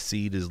had to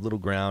cede as little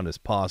ground as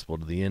possible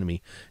to the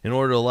enemy in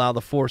order to allow the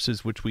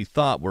forces which we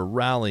thought were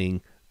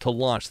rallying to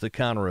launch the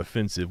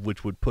counteroffensive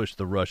which would push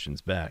the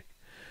Russians back.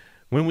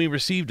 When we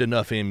received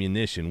enough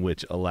ammunition,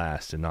 which,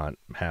 alas, did not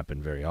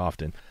happen very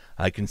often,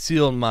 I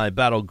concealed my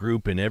battle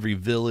group in every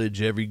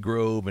village, every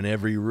grove, and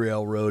every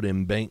railroad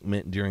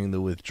embankment during the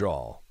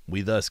withdrawal.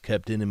 We thus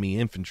kept enemy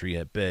infantry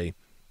at bay.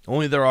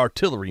 Only their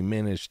artillery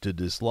managed to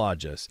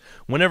dislodge us.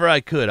 Whenever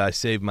I could, I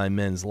saved my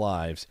men's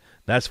lives.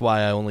 That's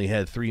why I only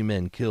had 3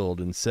 men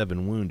killed and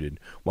 7 wounded,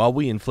 while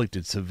we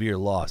inflicted severe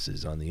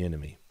losses on the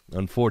enemy.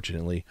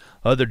 Unfortunately,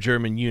 other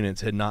German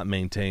units had not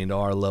maintained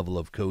our level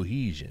of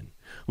cohesion.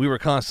 We were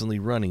constantly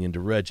running into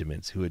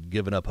regiments who had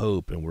given up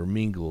hope and were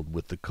mingled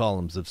with the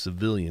columns of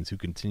civilians who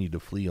continued to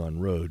flee on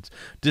roads.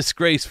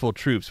 Disgraceful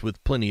troops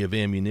with plenty of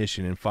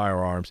ammunition and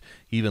firearms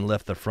even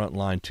left the front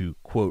line to,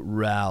 quote,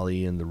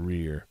 rally in the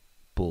rear.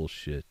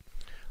 Bullshit.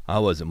 I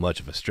wasn't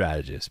much of a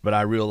strategist, but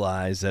I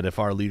realized that if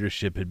our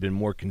leadership had been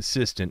more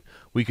consistent,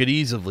 we could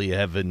easily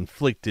have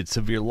inflicted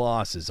severe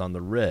losses on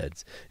the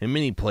Reds. In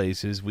many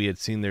places, we had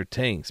seen their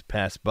tanks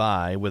pass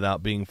by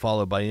without being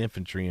followed by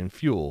infantry and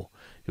fuel.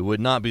 It would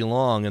not be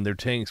long, and their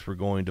tanks were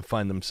going to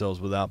find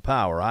themselves without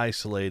power,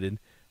 isolated,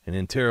 and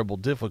in terrible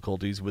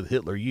difficulties with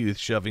Hitler Youth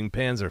shoving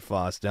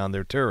Panzerfaust down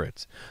their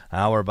turrets.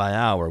 Hour by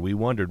hour, we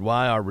wondered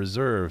why our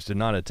reserves did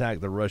not attack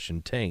the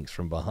Russian tanks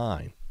from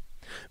behind.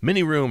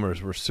 Many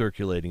rumors were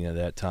circulating at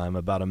that time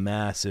about a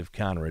massive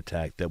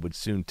counterattack that would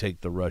soon take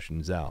the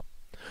Russians out.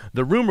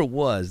 The rumor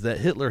was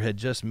that Hitler had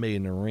just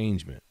made an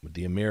arrangement with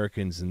the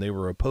Americans and they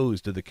were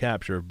opposed to the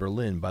capture of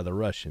Berlin by the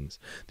Russians.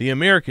 The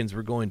Americans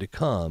were going to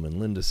come and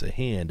lend us a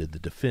hand in the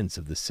defense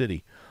of the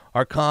city.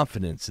 Our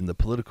confidence in the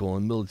political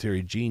and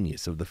military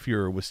genius of the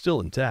Fuhrer was still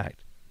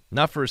intact.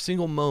 Not for a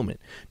single moment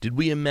did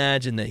we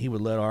imagine that he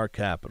would let our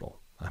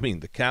capital,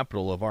 the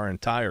capital of our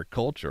entire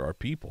culture, our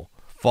people,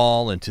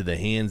 fall into the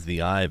hands of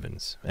the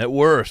Ivans. At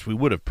worst, we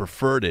would have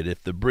preferred it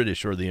if the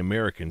British or the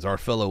Americans, our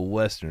fellow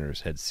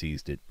Westerners, had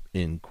seized it.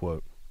 End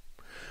quote.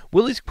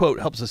 Willie's quote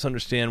helps us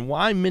understand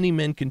why many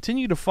men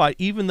continue to fight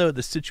even though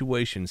the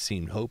situation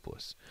seemed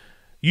hopeless.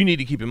 You need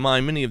to keep in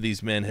mind many of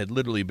these men had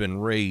literally been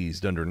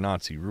raised under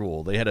Nazi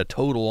rule. They had a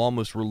total,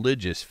 almost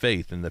religious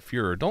faith in the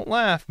Fuhrer. Don't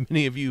laugh.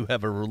 Many of you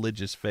have a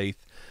religious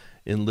faith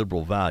in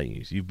liberal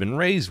values. You've been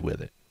raised with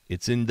it.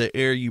 It's in the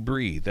air you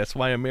breathe. That's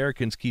why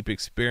Americans keep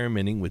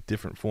experimenting with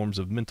different forms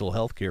of mental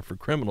health care for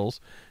criminals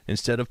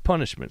instead of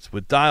punishments,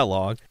 with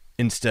dialogue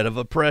instead of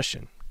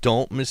oppression.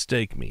 Don't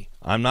mistake me.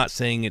 I'm not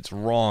saying it's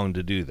wrong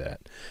to do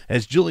that.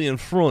 As Julian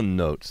Freund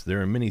notes,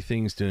 there are many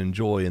things to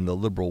enjoy in the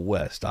liberal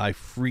West. I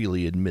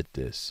freely admit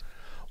this.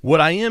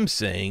 What I am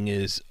saying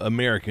is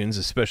Americans,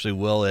 especially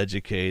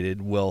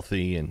well-educated,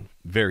 wealthy, and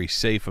very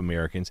safe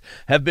Americans,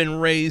 have been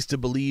raised to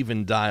believe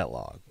in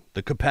dialogue.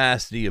 The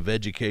capacity of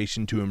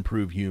education to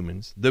improve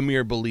humans, the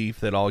mere belief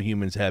that all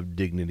humans have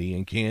dignity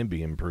and can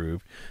be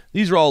improved.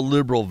 These are all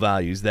liberal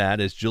values that,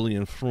 as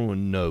Julian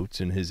Freund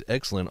notes in his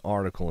excellent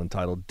article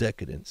entitled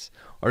Decadence,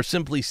 are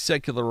simply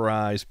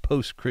secularized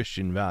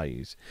post-Christian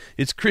values.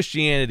 It's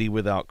Christianity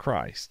without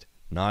Christ.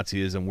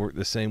 Nazism worked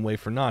the same way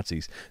for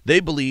Nazis. They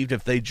believed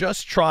if they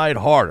just tried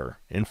harder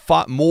and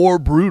fought more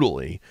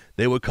brutally,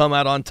 they would come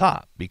out on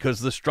top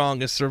because the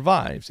strongest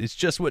survives. It's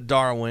just what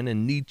Darwin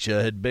and Nietzsche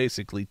had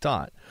basically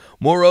taught.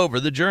 Moreover,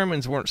 the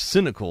Germans weren't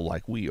cynical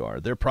like we are.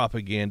 Their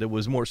propaganda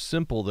was more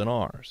simple than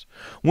ours.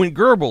 When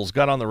Goebbels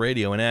got on the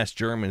radio and asked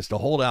Germans to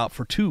hold out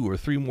for 2 or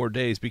 3 more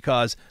days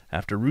because,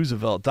 after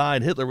Roosevelt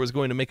died, Hitler was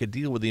going to make a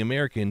deal with the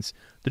Americans,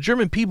 the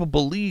German people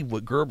believed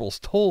what Goebbels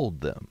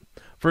told them.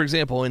 For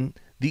example, in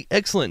the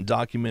excellent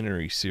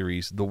documentary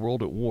series, The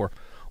World at War,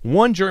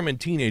 one German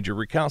teenager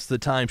recounts the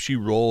time she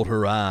rolled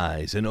her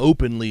eyes and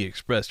openly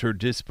expressed her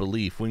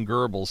disbelief when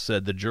Goebbels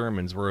said the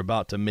Germans were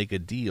about to make a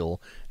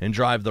deal and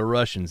drive the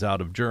Russians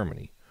out of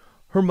Germany.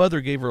 Her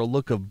mother gave her a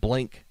look of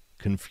blank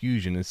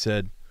confusion and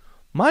said,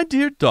 "My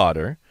dear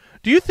daughter,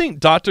 do you think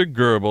Dr.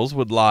 Goebbels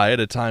would lie at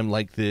a time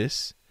like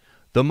this?"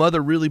 The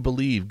mother really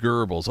believed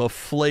Goebbels, a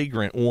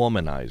flagrant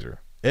womanizer.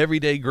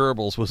 Every day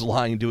Goebbels was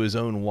lying to his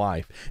own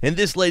wife, and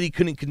this lady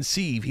couldn't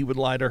conceive he would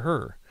lie to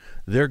her.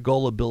 Their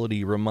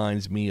gullibility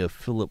reminds me of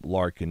Philip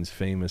Larkin's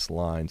famous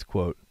lines,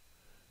 quote,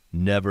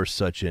 "Never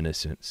such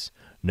innocence,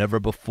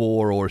 never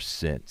before or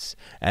since,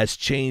 as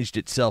changed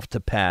itself to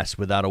pass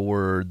without a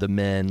word, the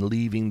men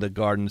leaving the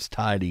gardens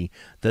tidy,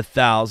 the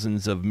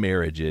thousands of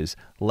marriages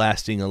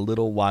lasting a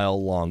little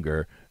while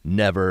longer,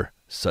 never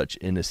such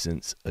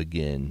innocence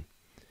again."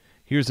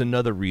 Here's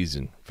another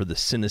reason for the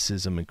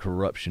cynicism and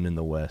corruption in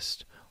the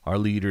West. Our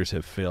leaders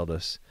have failed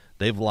us.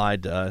 They've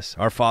lied to us.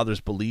 Our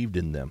fathers believed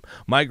in them.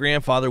 My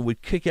grandfather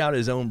would kick out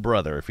his own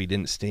brother if he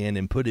didn't stand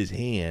and put his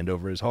hand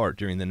over his heart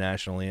during the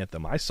national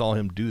anthem. I saw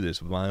him do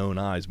this with my own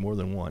eyes more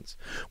than once.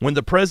 When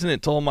the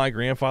president told my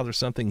grandfather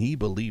something, he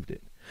believed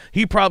it.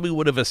 He probably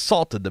would have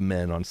assaulted the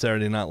men on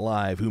Saturday Night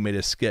Live who made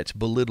a sketch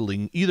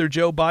belittling either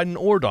Joe Biden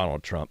or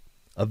Donald Trump.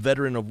 A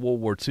veteran of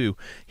World War II,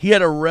 he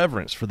had a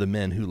reverence for the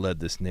men who led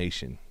this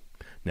nation.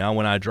 Now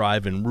when I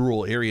drive in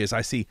rural areas,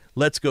 I see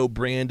 "Let's Go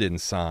Brandon"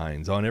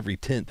 signs on every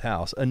 10th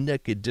house, a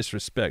naked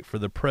disrespect for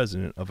the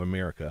President of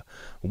America.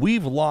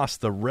 We've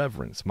lost the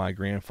reverence my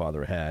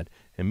grandfather had,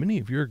 and many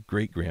of your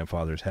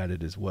great-grandfathers had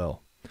it as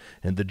well.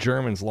 And the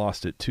Germans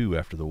lost it too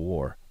after the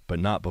war,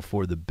 but not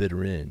before the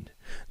bitter end.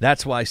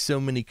 That's why so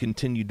many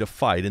continued to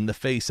fight in the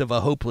face of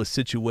a hopeless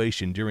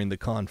situation during the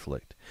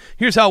conflict.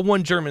 Here's how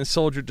one German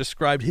soldier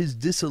described his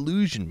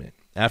disillusionment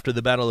after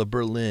the Battle of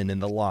Berlin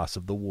and the loss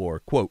of the war.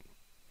 Quote,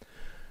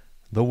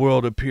 "The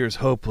world appears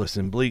hopeless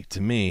and bleak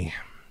to me.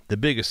 The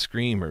biggest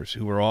screamers,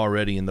 who were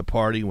already in the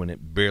party when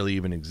it barely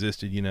even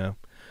existed,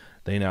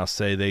 they now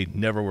say they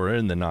never were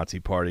in the Nazi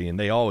party and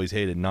they always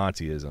hated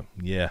Nazism.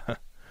 Yeah,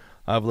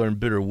 I've learned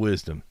bitter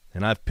wisdom,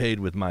 and I've paid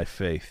with my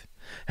faith.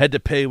 Had to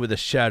pay with a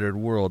shattered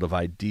world of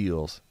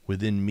ideals.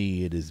 Within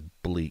me it is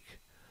bleak.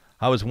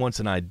 I was once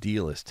an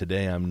idealist.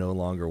 Today I'm no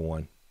longer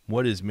one.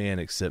 What is man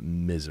except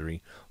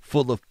misery?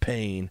 Full of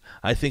pain,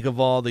 I think of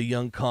all the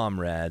young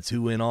comrades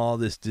who in all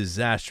this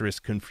disastrous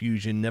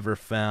confusion never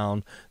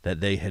found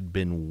that they had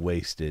been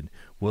wasted.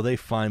 Will they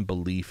find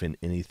belief in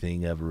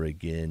anything ever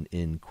again?"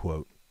 End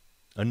quote.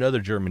 Another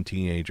German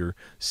teenager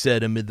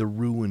said amid the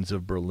ruins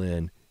of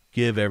Berlin,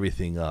 "Give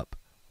everything up.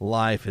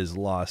 Life has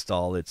lost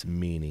all its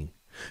meaning."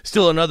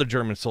 Still another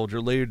German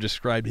soldier later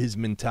described his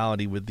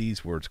mentality with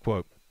these words,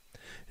 quote,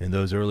 "In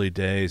those early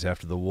days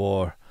after the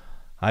war,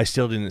 I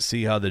still didn't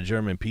see how the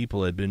German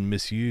people had been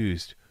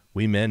misused.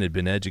 We men had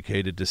been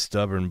educated to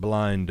stubborn,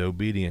 blind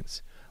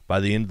obedience. By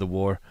the end of the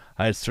war,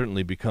 I had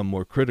certainly become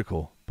more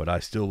critical, but I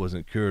still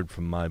wasn't cured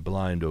from my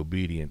blind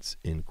obedience."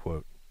 End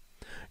quote.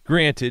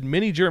 Granted,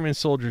 many German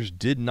soldiers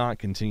did not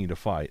continue to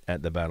fight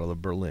at the Battle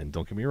of Berlin.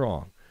 Don't get me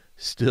wrong.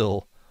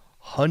 Still,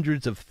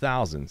 hundreds of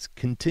thousands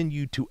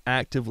continued to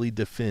actively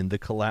defend the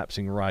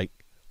collapsing Reich,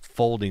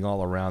 folding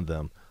all around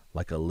them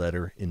like a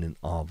letter in an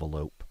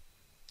envelope.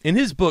 In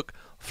his book,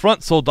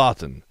 Front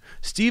Soldaten,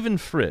 Stephen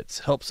Fritz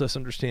helps us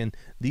understand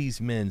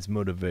these men's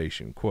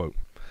motivation. Quote,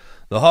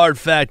 "The hard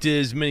fact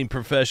is many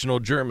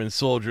professional German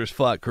soldiers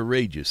fought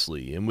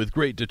courageously and with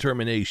great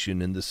determination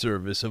in the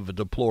service of a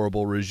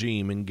deplorable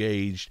regime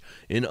engaged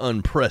in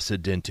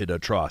unprecedented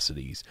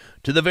atrocities.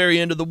 To the very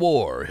end of the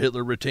war,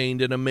 Hitler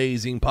retained an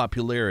amazing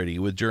popularity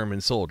with German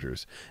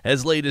soldiers.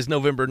 As late as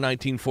November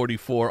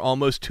 1944,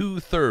 almost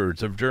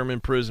two-thirds of German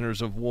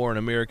prisoners of war in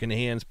American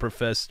hands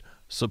professed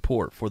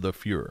support for the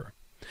Fuhrer.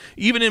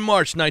 Even in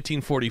March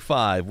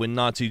 1945, when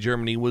Nazi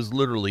Germany was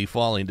literally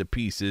falling to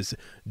pieces,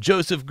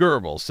 Joseph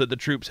Goebbels said the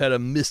troops had a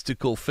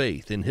mystical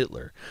faith in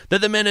Hitler,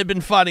 that the men had been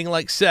fighting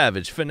like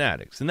savage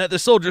fanatics, and that the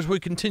soldiers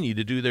would continue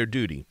to do their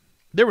duty.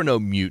 There were no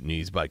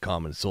mutinies by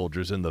common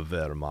soldiers in the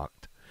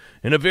Wehrmacht.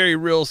 In a very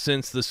real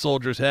sense, the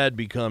soldiers had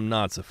become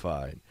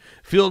Nazified.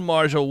 Field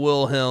Marshal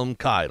Wilhelm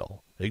Keitel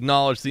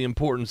acknowledged the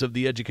importance of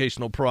the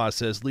educational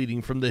process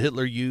leading from the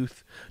Hitler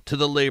Youth to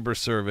the labor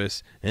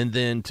service and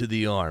then to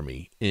the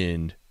army."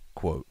 End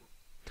quote.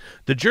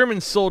 The German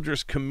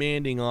soldiers'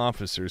 commanding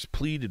officers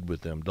pleaded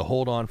with them to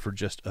hold on for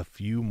just a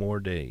few more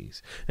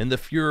days, and the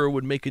Fuhrer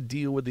would make a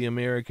deal with the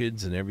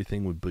Americans and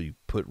everything would be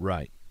put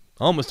right.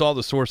 Almost all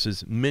the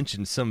sources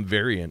mention some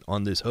variant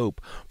on this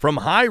hope, from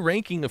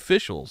high-ranking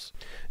officials,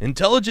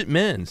 intelligent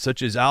men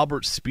such as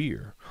Albert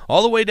Speer,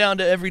 all the way down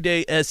to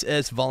everyday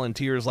SS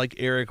volunteers like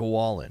Erich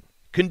Wallin.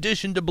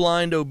 Conditioned to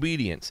blind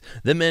obedience,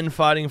 the men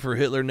fighting for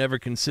Hitler never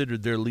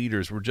considered their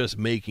leaders were just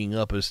making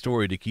up a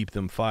story to keep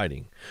them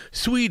fighting.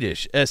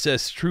 Swedish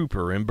SS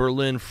trooper and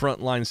Berlin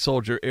frontline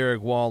soldier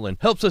Erich Wallin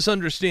helps us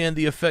understand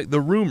the effect the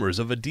rumors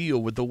of a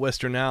deal with the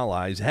Western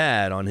Allies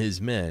had on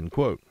his men.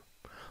 Quote,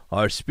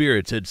 "Our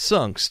spirits had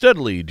sunk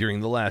steadily during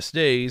the last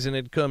days and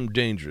had come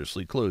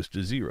dangerously close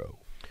to zero.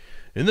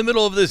 In the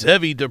middle of this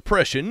heavy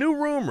depression, new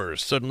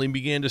rumors suddenly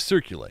began to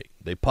circulate.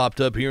 They popped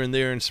up here and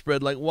there and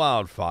spread like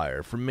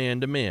wildfire from man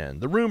to man.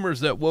 The rumors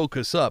that woke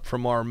us up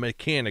from our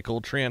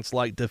mechanical,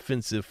 trance-like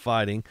defensive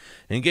fighting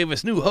and gave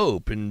us new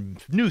hope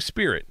and new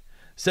spirit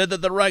said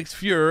that the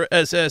Reichsfuhrer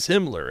SS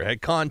Himmler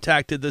had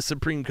contacted the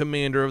Supreme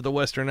Commander of the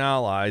Western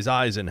Allies,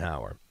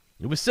 Eisenhower.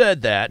 It was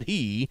said that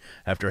he,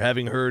 after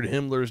having heard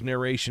Himmler's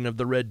narration of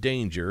the Red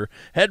Danger,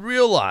 had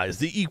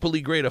realized the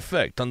equally great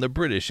effect on the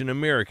British and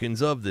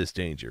Americans of this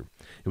danger.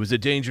 It was a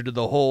danger to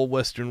the whole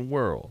Western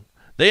world.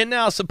 They had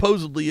now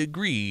supposedly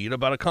agreed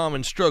about a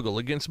common struggle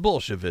against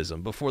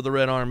Bolshevism before the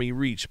Red Army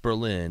reached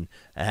Berlin.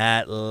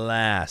 At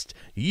last,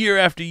 year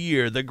after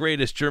year, the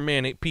greatest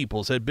Germanic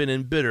peoples had been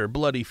in bitter,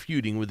 bloody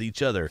feuding with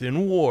each other,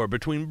 in war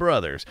between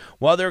brothers,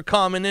 while their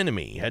common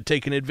enemy had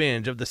taken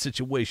advantage of the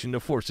situation to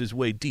force his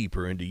way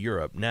deeper into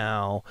Europe.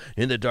 Now,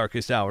 in the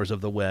darkest hours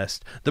of the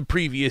West, the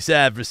previous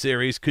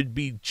adversaries could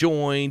be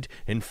joined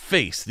and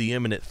face the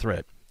imminent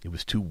threat. It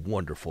was too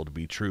wonderful to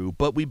be true,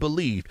 but we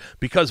believed,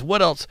 because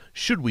what else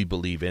should we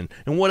believe in,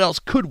 and what else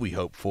could we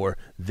hope for?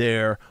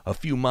 There, a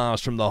few miles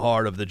from the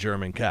heart of the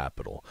German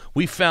capital,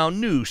 we found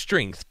new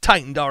strength,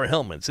 tightened our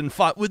helmets, and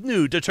fought with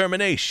new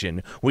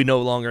determination. We no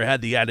longer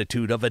had the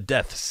attitude of a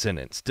death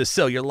sentence, to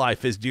sell your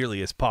life as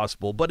dearly as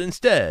possible, but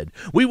instead,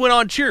 we went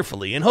on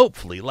cheerfully and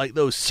hopefully, like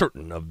those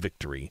certain of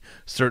victory.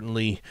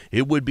 Certainly,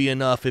 it would be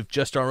enough if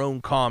just our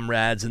own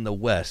comrades in the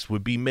West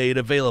would be made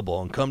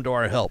available and come to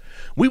our help.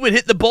 We would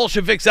hit the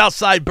Bolsheviks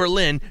outside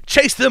Berlin,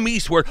 chase them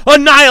eastward,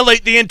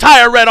 annihilate the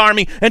entire Red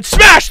Army, and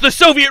smash the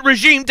Soviet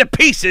regime to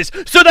pieces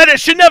so that it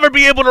should never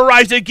be able to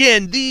rise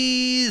again.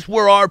 These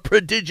were our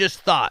prodigious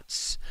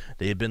thoughts.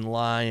 They had been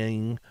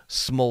lying,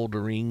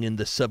 smoldering in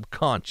the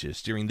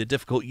subconscious during the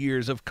difficult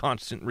years of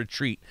constant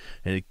retreat,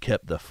 and had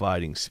kept the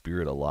fighting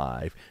spirit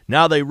alive.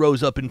 Now they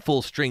rose up in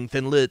full strength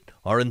and lit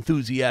our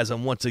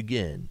enthusiasm once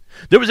again.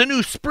 There was a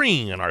new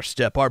spring in our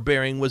step, our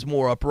bearing was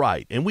more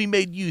upright, and we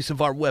made use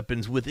of our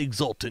weapons with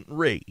exultant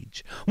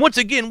rage. Once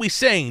again we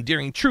sang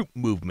during troop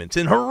movements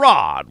and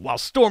hurrahed while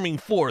storming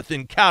forth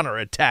in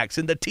counterattacks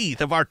in the teeth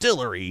of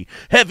artillery,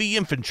 heavy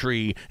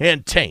infantry,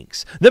 and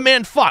tanks. The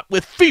man fought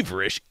with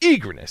feverish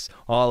eagerness.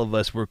 All of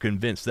us were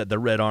convinced that the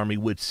Red Army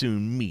would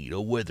soon meet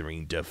a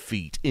withering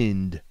defeat.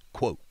 End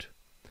quote.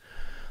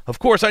 Of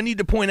course, I need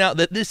to point out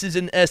that this is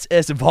an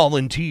SS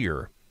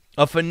volunteer,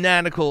 a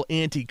fanatical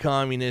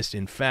anti-communist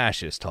and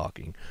fascist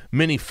talking.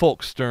 Many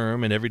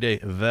Volkssturm and everyday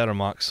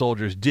Wehrmacht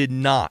soldiers did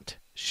not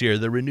share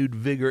the renewed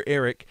vigor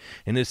Erich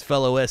and his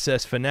fellow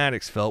SS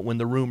fanatics felt when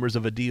the rumors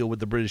of a deal with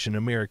the British and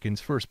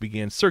Americans first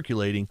began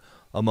circulating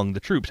among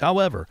the troops.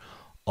 However,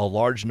 a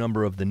large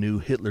number of the new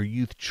Hitler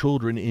Youth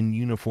children in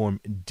uniform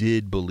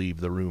did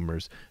believe the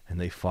rumors, and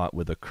they fought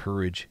with a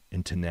courage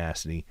and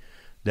tenacity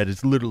that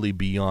is literally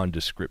beyond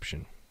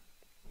description.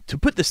 To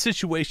put the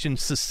situation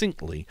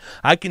succinctly,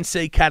 I can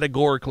say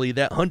categorically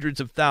that hundreds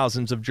of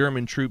thousands of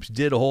German troops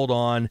did hold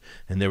on,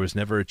 and there was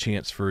never a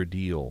chance for a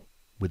deal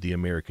with the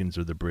Americans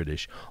or the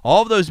British.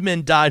 All of those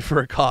men died for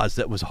a cause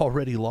that was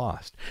already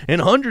lost,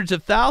 and hundreds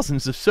of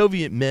thousands of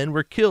Soviet men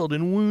were killed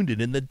and wounded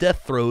in the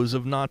death throes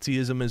of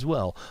Nazism as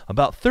well.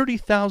 About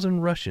 30,000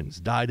 Russians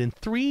died in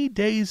 3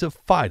 days of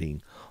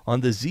fighting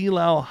on the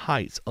Zilao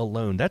Heights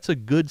alone. That's a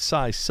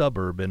good-sized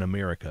suburb in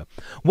America.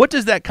 What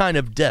does that kind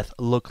of death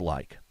look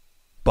like?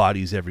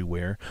 Bodies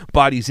everywhere,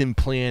 bodies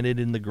implanted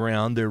in the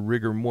ground, their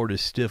rigor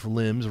mortis stiff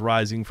limbs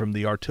rising from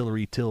the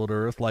artillery-tilled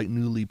earth like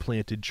newly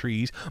planted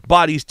trees,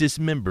 bodies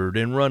dismembered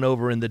and run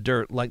over in the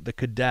dirt like the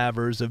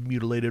cadavers of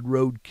mutilated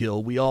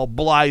roadkill we all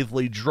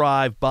blithely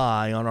drive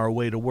by on our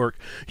way to work.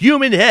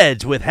 Human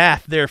heads with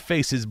half their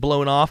faces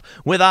blown off,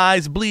 with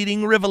eyes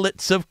bleeding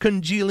rivulets of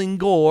congealing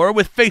gore,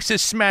 with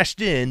faces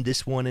smashed in,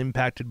 this one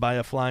impacted by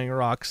a flying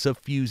rock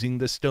suffusing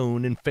the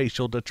stone and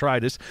facial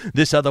detritus,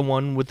 this other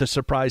one with the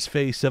surprised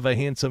face of a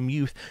handsome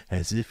youth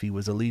as if he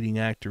was a leading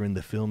actor in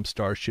the film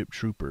Starship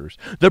Troopers.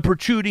 The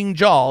protruding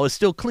jaw is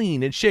still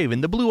clean and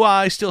shaven, the blue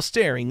eye still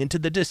staring into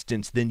the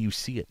distance. Then you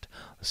see it,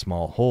 a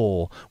small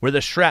hole where the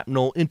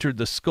shrapnel entered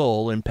the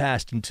skull and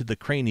passed into the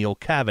cranial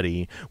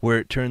cavity, where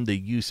it turned the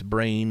youth's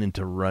brain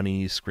into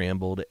runny,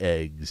 scrambled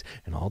eggs,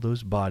 and all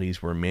those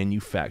bodies were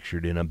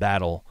manufactured in a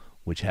battle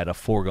which had a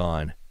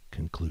foregone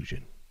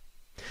conclusion.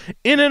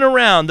 In and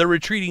around the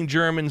retreating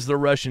Germans, the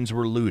Russians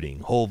were looting.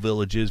 Whole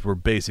villages were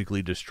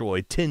basically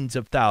destroyed. Tens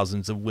of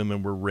thousands of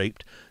women were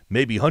raped.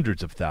 Maybe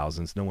hundreds of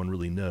thousands, no one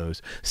really knows.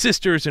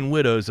 Sisters and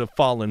widows of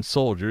fallen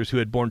soldiers who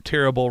had borne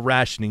terrible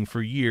rationing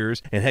for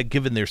years and had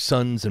given their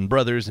sons and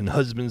brothers and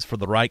husbands for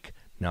the Reich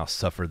now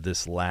suffered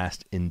this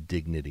last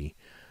indignity.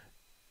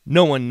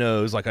 No one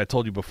knows, like I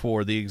told you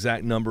before, the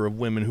exact number of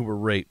women who were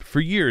raped.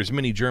 For years,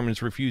 many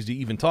Germans refused to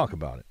even talk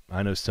about it.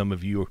 I know some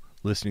of you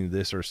listening to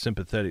this are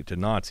sympathetic to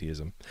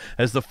Nazism.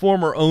 As the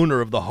former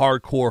owner of the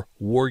hardcore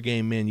war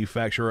game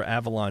manufacturer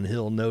Avalon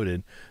Hill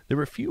noted, there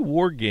were few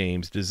war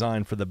games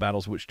designed for the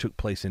battles which took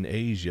place in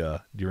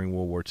Asia during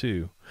World War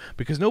II,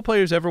 because no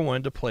players ever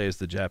wanted to play as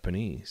the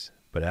Japanese.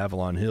 But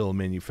Avalon Hill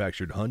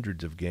manufactured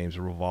hundreds of games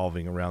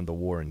revolving around the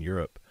war in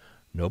Europe.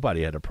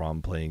 Nobody had a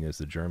problem playing as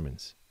the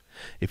Germans.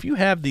 If you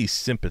have these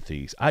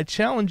sympathies, I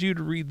challenge you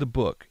to read the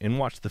book and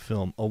watch the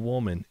film A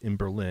Woman in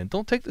Berlin.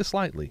 Don't take this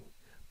lightly.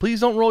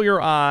 Please don't roll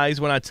your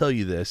eyes when I tell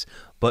you this,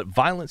 but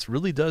violence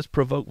really does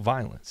provoke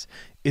violence.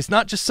 It's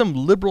not just some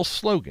liberal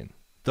slogan.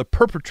 The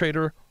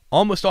perpetrator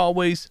almost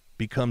always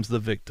becomes the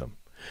victim.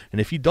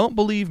 And if you don't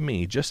believe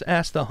me, just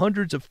ask the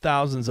hundreds of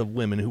thousands of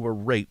women who were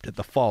raped at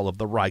the fall of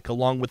the Reich,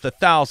 along with the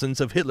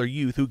thousands of Hitler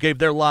Youth who gave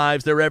their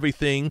lives, their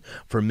everything,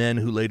 for men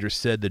who later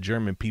said the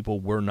German people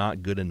were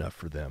not good enough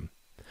for them.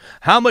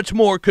 How much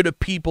more could a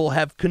people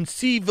have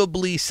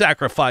conceivably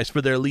sacrificed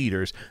for their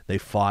leaders? They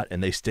fought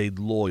and they stayed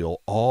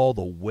loyal all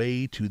the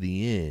way to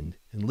the end.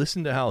 And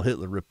listen to how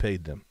Hitler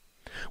repaid them.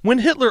 When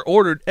Hitler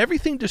ordered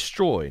everything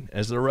destroyed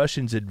as the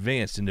Russians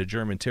advanced into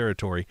German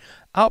territory,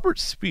 Albert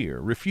Speer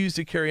refused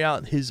to carry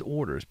out his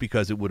orders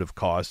because it would have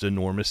caused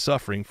enormous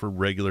suffering for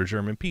regular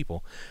German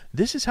people.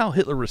 This is how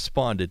Hitler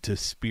responded to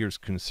Speer's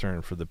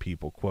concern for the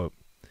people, quote,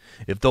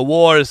 "If the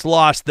war is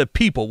lost, the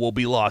people will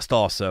be lost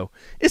also.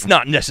 It's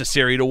not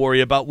necessary to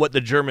worry about what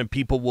the German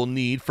people will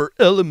need for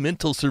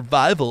elemental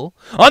survival.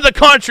 On the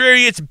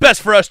contrary, it's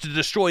best for us to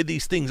destroy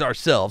these things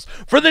ourselves,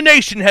 for the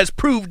nation has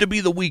proved to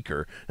be the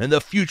weaker, and the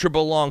future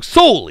belongs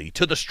solely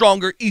to the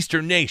stronger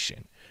Eastern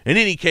nation. In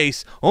any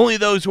case, only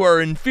those who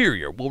are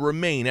inferior will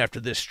remain after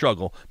this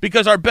struggle,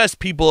 because our best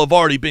people have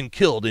already been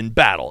killed in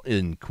battle,"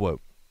 end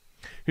quote.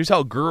 Here's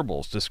how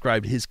Goebbels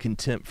described his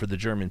contempt for the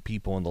German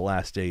people in the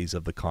last days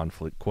of the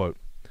conflict, quote,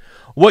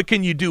 "What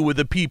can you do with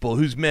a people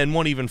whose men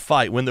won't even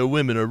fight when their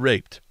women are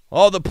raped?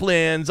 All the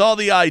plans, all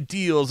the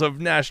ideals of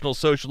National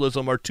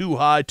Socialism are too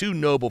high, too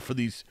noble for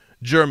these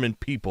German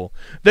people.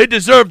 They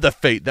deserve the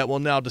fate that will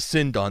now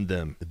descend on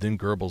them." Then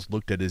Goebbels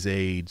looked at his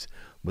aides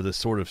with a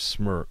sort of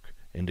smirk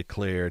and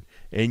declared,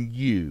 "And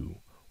you,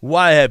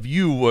 why have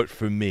you worked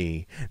for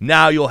me?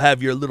 Now you'll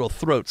have your little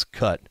throats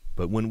cut.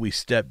 But when we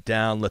step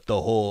down, let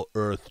the whole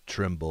earth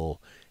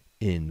tremble."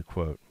 End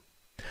quote.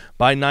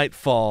 By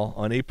nightfall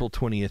on April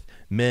 20th,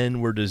 men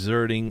were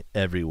deserting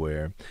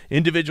everywhere.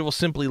 Individuals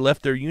simply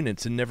left their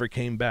units and never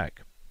came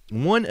back.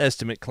 One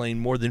estimate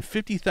claimed more than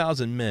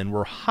 50,000 men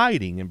were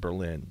hiding in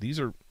Berlin. These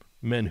are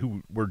men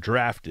who were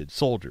drafted,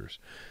 soldiers,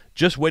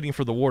 just waiting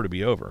for the war to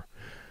be over.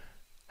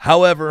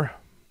 However,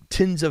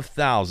 tens of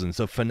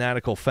thousands of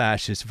fanatical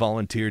fascists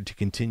volunteered to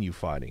continue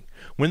fighting.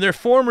 When their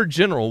former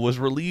general was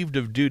relieved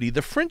of duty,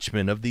 the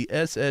Frenchmen of the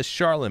SS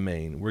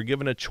Charlemagne were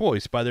given a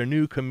choice by their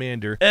new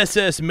commander,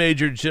 SS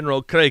Major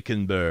General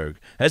Krankenberg,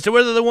 as to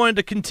whether they wanted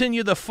to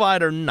continue the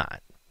fight or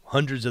not.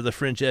 Hundreds of the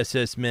French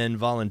SS men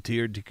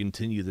volunteered to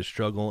continue the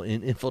struggle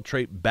and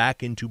infiltrate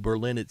back into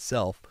Berlin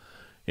itself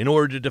in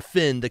order to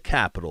defend the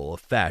capital of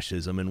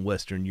fascism in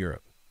Western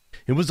Europe.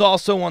 It was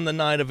also on the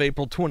night of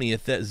April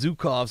 20th that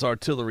Zhukov's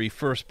artillery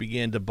first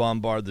began to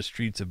bombard the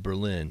streets of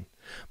Berlin.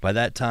 By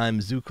that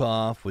time,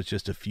 Zhukov was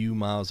just a few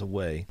miles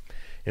away.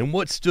 And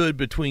what stood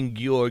between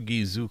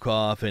Georgy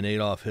Zhukov and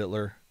Adolf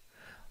Hitler?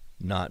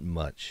 Not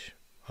much.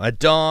 At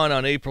dawn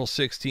on April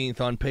 16th,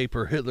 on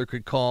paper, Hitler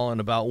could call on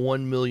about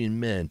 1 million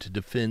men to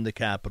defend the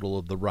capital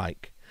of the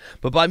Reich.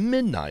 But by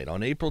midnight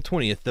on April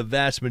 20th, the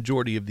vast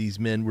majority of these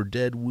men were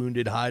dead,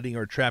 wounded, hiding,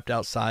 or trapped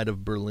outside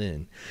of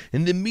Berlin.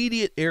 In the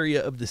immediate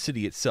area of the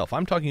city itself,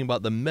 I'm talking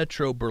about the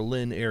Metro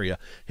Berlin area,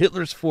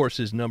 Hitler's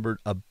forces numbered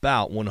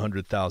about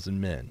 100,000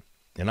 men.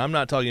 And I'm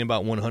not talking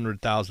about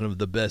 100,000 of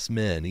the best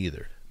men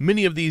either.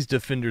 Many of these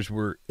defenders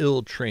were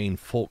ill-trained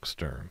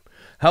Volkssturm.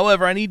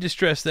 However, I need to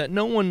stress that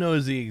no one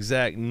knows the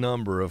exact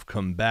number of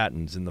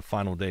combatants in the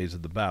final days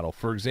of the battle.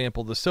 For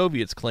example, the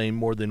Soviets claim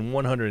more than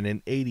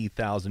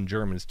 180,000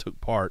 Germans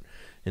took part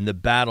in the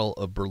Battle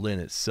of Berlin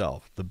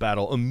itself, the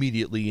battle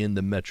immediately in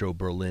the Metro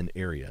Berlin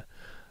area.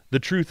 The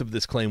truth of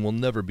this claim will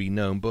never be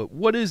known, but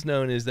what is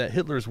known is that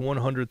Hitler's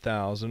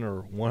 100,000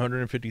 or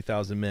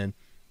 150,000 men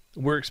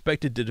were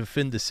expected to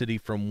defend the city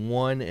from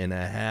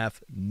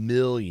 1.5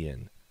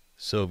 million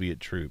Soviet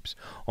troops,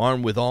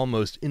 armed with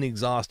almost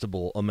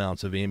inexhaustible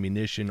amounts of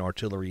ammunition,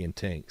 artillery, and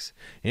tanks.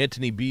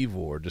 Antony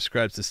Beevor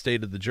describes the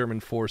state of the German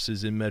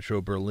forces in Metro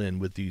Berlin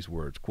with these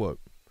words, quote,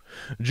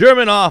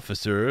 "German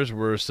officers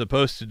were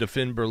supposed to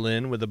defend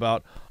Berlin with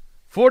about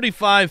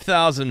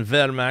 45,000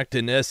 Wehrmacht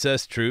and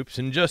SS troops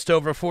and just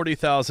over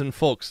 40,000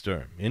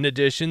 Volkssturm. In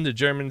addition, the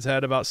Germans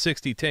had about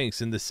 60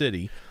 tanks in the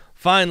city.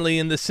 Finally,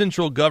 in the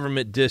central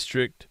government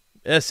district,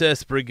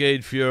 SS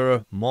Brigade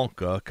Führer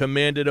Mohnke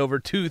commanded over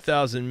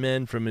 2,000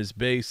 men from his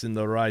base in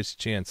the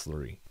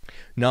Reichschancellery."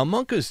 Now,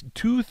 Mohnke's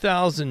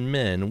 2,000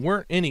 men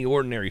weren't any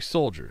ordinary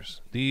soldiers.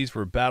 These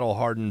were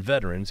battle-hardened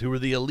veterans who were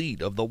the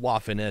elite of the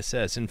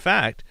Waffen-SS. In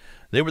fact,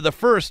 they were the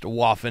first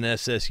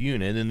Waffen-SS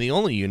unit and the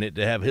only unit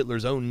to have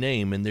Hitler's own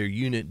name in their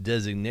unit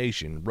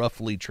designation,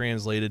 roughly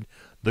translated,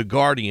 the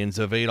guardians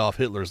of Adolf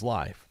Hitler's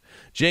life.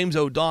 James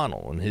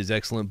O'Donnell, in his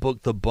excellent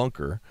book, The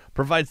Bunker,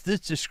 provides this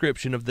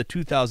description of the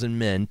 2,000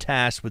 men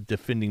tasked with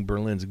defending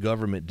Berlin's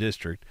government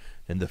district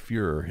and the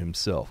Führer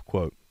himself,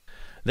 quote,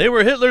 "They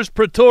were Hitler's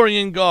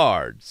Praetorian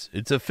Guards.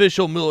 Its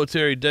official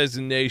military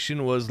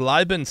designation was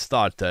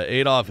Leibstandarte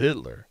Adolf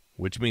Hitler,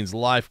 which means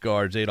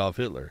Lifeguards Adolf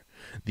Hitler.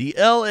 The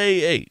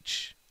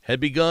LAH had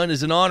begun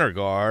as an honor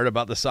guard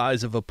about the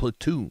size of a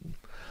platoon.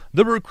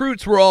 The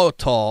recruits were all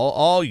tall,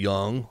 all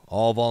young,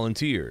 all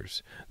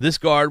volunteers. This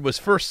guard was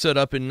first set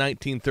up in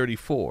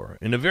 1934.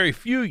 In a very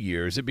few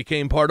years, it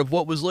became part of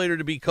what was later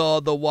to be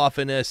called the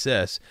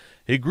Waffen-SS.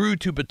 It grew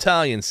to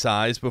battalion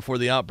size before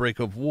the outbreak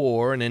of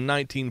war, and in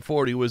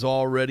 1940 was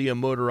already a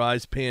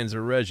motorized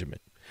panzer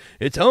regiment.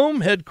 Its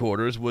home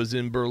headquarters was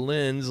in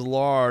Berlin's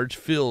large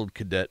field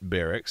cadet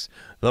barracks.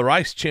 The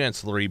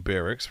Reichschancellery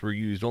barracks were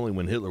used only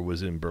when Hitler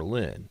was in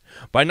Berlin.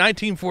 By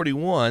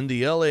 1941,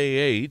 the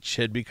LAH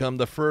had become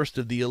the first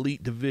of the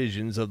elite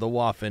divisions of the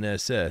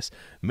Waffen-SS.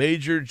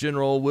 Major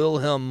General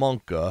Wilhelm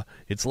Mohnke,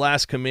 its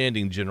last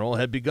commanding general,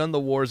 had begun the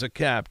war as a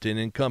captain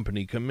and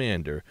company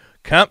commander.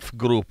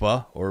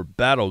 Kampfgruppe, or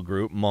Battle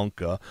Group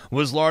Mohnke,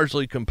 was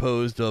largely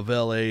composed of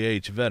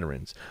LAH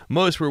veterans.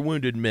 Most were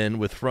wounded men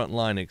with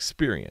frontline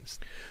experience.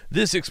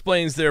 This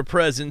explains their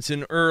presence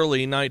in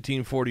early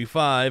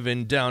 1945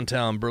 in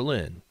downtown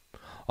Berlin.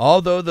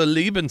 Although the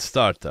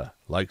Leibstandarte,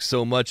 like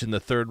so much in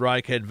the Third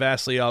Reich, had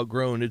vastly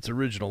outgrown its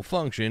original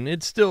function,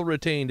 it still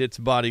retained its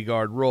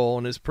bodyguard role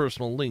and its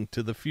personal link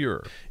to the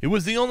Führer. It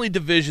was the only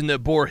division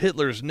that bore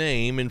Hitler's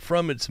name, and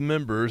from its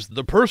members,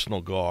 the personal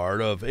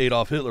guard of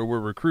Adolf Hitler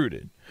were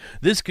recruited.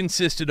 This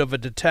consisted of a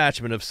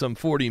detachment of some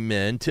 40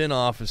 men, 10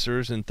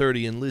 officers, and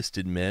 30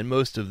 enlisted men,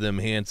 most of them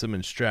handsome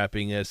and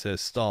strapping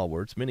SS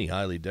stalwarts, many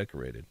highly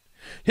decorated.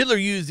 Hitler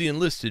used the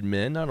enlisted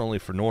men not only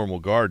for normal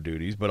guard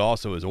duties, but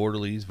also as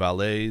orderlies,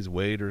 valets,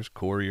 waiters,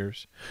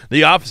 couriers.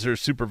 The officers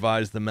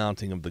supervised the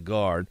mounting of the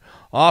guard.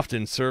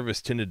 Often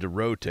service tended to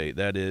rotate,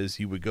 that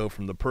is, you would go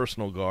from the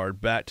personal guard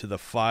back to the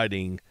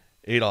fighting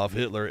Adolf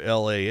Hitler,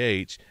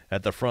 LAH,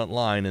 at the front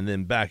line and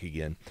then back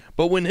again.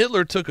 But when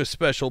Hitler took a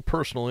special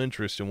personal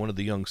interest in one of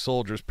the young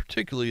soldiers,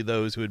 particularly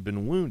those who had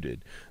been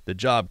wounded, the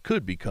job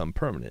could become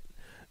permanent.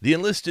 The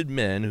enlisted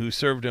men who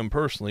served him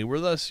personally were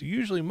thus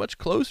usually much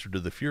closer to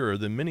the Fuhrer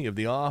than many of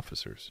the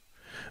officers.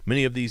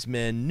 Many of these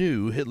men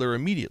knew Hitler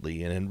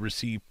immediately and had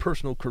received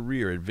personal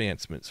career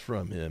advancements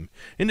from him.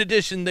 In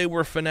addition, they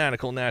were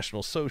fanatical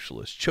National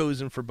Socialists,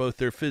 chosen for both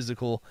their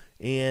physical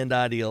and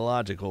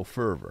ideological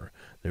fervor.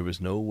 There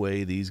was no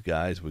way these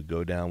guys would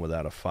go down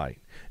without a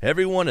fight.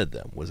 Every one of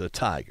them was a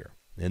tiger,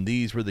 and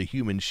these were the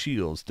human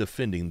shields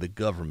defending the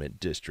government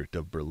district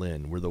of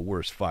Berlin, where the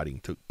worst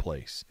fighting took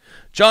place.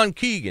 John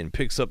Keegan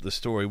picks up the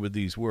story with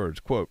these words,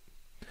 quote,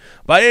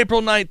 "By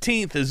April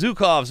 19th,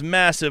 Zhukov's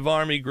massive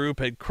army group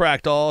had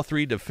cracked all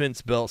 3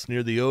 defense belts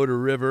near the Oder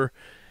River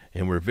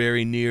and were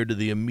very near to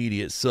the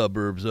immediate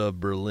suburbs of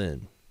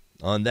Berlin.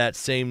 On that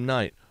same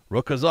night,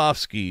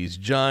 Rokossovsky's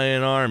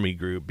giant army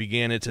group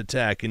began its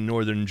attack in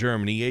northern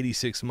Germany,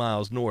 86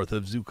 miles north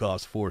of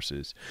Zhukov's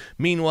forces.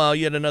 Meanwhile,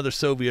 yet another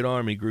Soviet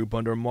army group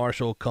under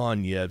Marshal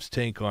Konyev's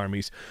tank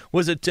armies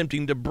was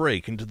attempting to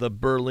break into the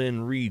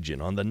Berlin region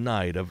on the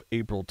night of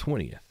April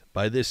 20th.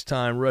 By this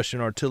time,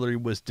 Russian artillery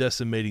was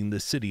decimating the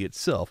city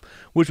itself,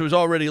 which was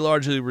already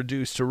largely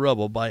reduced to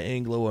rubble by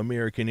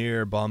Anglo-American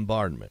air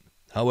bombardment.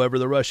 However,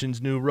 the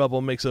Russians knew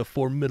rubble makes a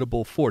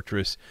formidable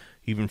fortress,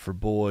 even for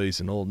boys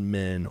and old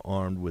men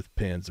armed with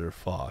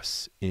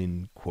Panzerfaust."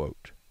 End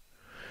quote.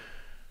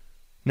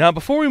 Now,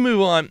 before we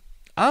move on,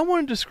 I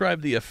want to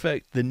describe the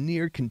effect the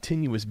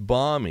near-continuous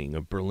bombing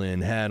of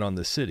Berlin had on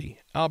the city.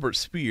 Albert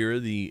Speer,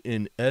 the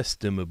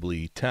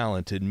inestimably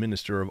talented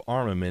Minister of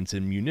Armaments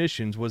and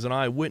Munitions, was an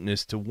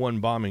eyewitness to one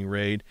bombing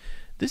raid.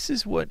 This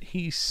is what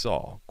he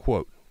saw,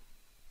 quote,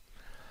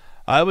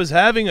 "I was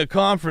having a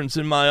conference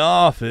in my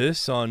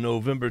office on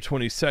November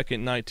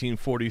 22nd,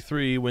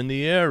 1943, when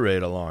the air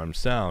raid alarm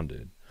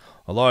sounded.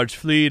 A large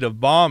fleet of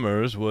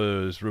bombers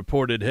was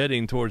reported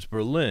heading towards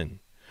Berlin.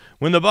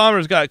 When the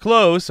bombers got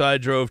close, I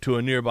drove to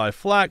a nearby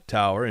flak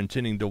tower,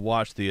 intending to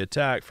watch the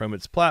attack from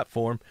its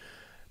platform,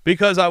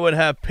 because I would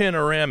have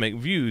panoramic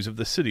views of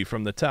the city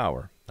from the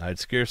tower. I had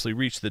scarcely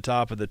reached the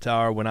top of the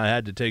tower when I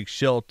had to take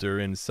shelter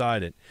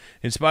inside it.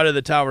 In spite of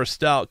the tower's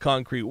stout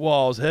concrete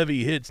walls,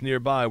 heavy hits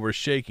nearby were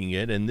shaking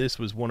it, and this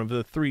was one of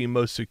the 3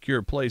 most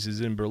secure places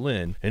in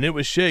Berlin, and it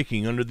was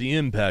shaking under the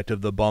impact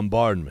of the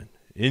bombardment.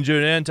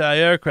 Injured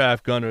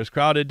anti-aircraft gunners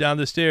crowded down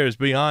the stairs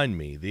behind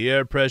me. The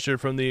air pressure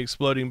from the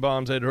exploding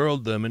bombs had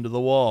hurled them into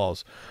the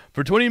walls.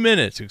 For 20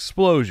 minutes,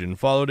 explosion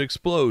followed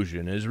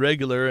explosion, as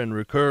regular and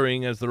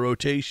recurring as the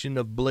rotation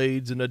of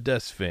blades in a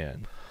desk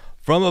fan.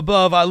 From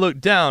above, I looked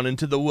down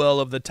into the well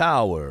of the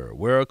tower,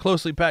 where a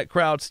closely packed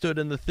crowd stood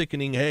in the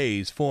thickening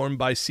haze formed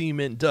by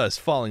cement dust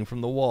falling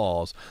from the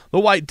walls. The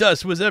white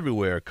dust was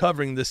everywhere,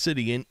 covering the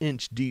city in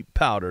inch-deep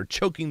powder,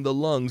 choking the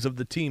lungs of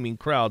the teeming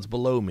crowds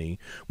below me.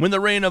 When the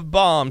rain of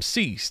bombs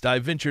ceased, I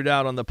ventured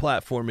out on the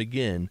platform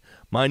again.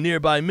 My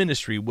nearby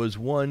ministry was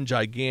one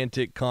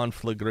gigantic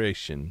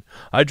conflagration.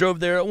 I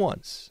drove there at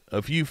once.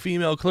 A few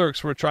female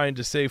clerks were trying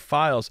to save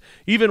files,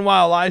 even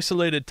while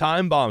isolated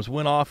time bombs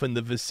went off in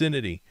the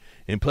vicinity.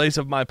 In place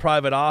of my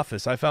private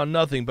office, I found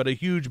nothing but a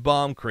huge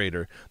bomb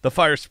crater. The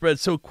fire spread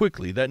so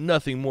quickly that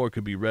nothing more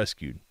could be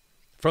rescued.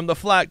 From the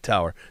flak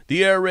tower,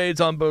 the air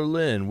raids on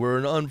Berlin were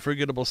an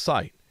unforgettable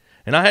sight,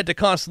 and I had to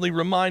constantly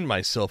remind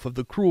myself of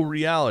the cruel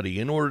reality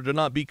in order to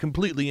not be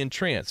completely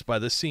entranced by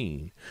the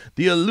scene.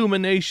 The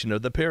illumination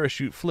of the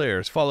parachute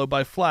flares, followed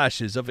by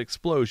flashes of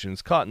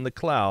explosions caught in the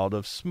cloud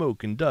of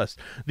smoke and dust,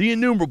 the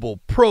innumerable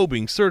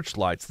probing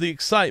searchlights, the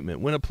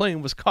excitement when a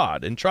plane was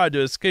caught and tried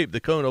to escape the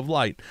cone of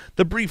light,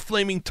 the brief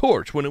flaming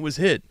torch when it was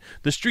hit.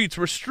 The streets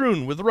were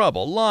strewn with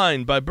rubble,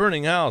 lined by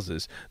burning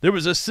houses. There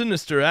was a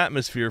sinister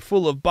atmosphere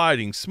full of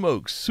biting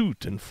smoke,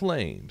 soot, and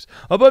flames.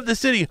 Above the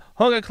city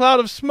hung a cloud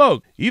of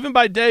smoke. Even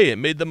by day it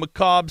made the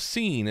macabre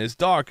scene as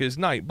dark as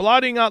night,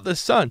 blotting out the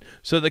sun,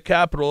 so the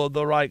capital of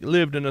the Reich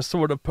lived in a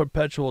sort of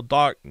perpetual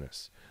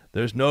darkness.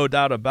 There's no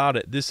doubt about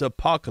it, this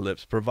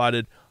apocalypse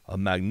provided a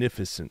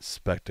magnificent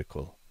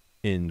spectacle."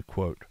 End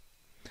quote.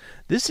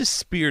 This is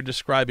Speer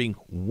describing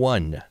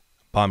one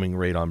bombing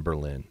raid on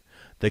Berlin.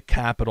 The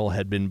capital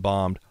had been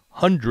bombed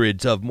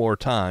hundreds of more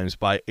times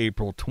by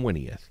April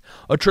 20th.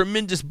 A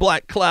tremendous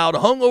black cloud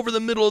hung over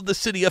the middle of the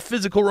city, a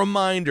physical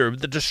reminder of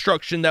the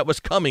destruction that was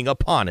coming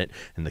upon it,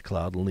 and the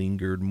cloud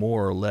lingered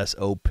more or less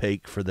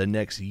opaque for the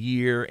next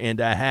year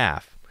and a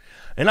half.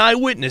 An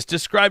eyewitness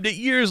described it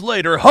years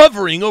later,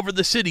 hovering over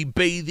the city,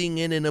 bathing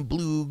in a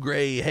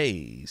blue-gray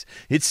haze.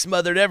 It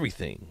smothered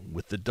everything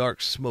with the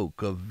dark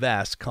smoke of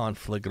vast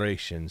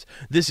conflagrations.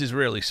 This is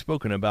rarely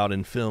spoken about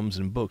in films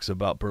and books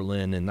about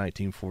Berlin in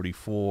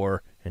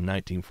 1944 and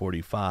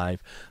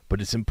 1945, but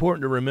it's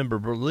important to remember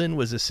Berlin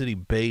was a city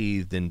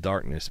bathed in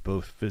darkness,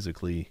 both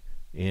physically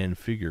and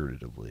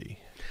figuratively.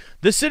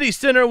 The city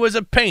center was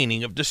a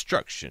painting of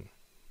destruction.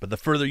 But the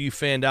further you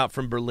fanned out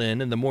from Berlin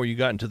and the more you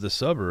got into the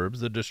suburbs,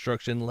 the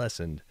destruction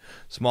lessened.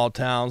 Small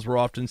towns were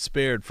often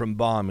spared from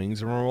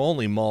bombings and were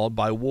only mauled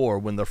by war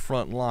when the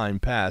front line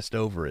passed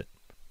over it.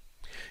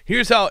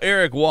 Here's how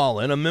Eric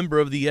Wallen, a member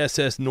of the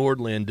SS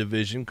Nordland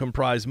Division,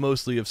 comprised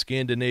mostly of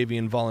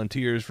Scandinavian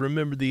volunteers,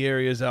 remembered the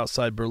areas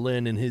outside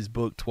Berlin in his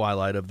book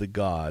Twilight of the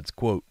Gods.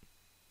 Quote,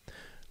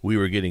 "We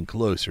were getting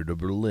closer to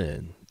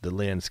Berlin. The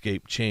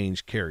landscape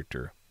changed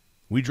character.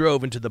 We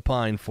drove into the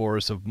pine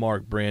forests of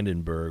Mark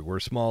Brandenburg, where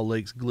small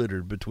lakes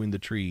glittered between the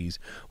trees.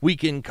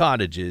 Weekend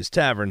cottages,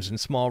 taverns, and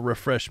small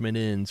refreshment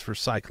inns for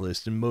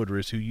cyclists and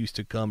motorists who used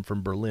to come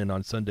from Berlin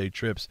on Sunday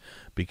trips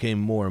became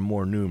more and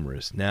more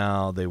numerous.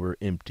 Now they were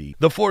empty.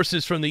 The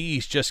forces from the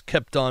east just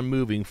kept on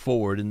moving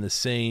forward in the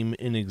same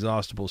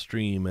inexhaustible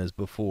stream as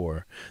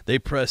before. They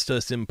pressed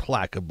us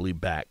implacably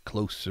back,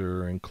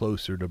 closer and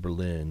closer to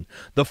Berlin.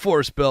 The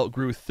forest belt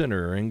grew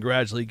thinner and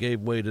gradually gave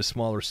way to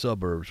smaller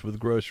suburbs with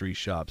grocery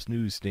shops,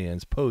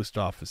 newsstands, post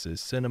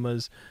offices,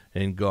 cinemas,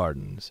 and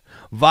gardens.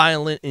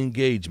 Violent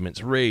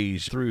engagements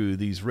raged through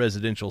these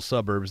residential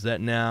suburbs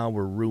that now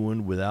were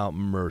ruined without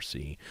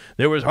mercy.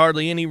 There was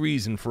hardly any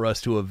reason for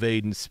us to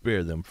evade and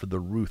spare them for the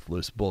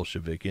ruthless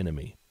Bolshevik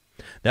enemy.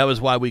 That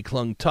was why we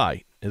clung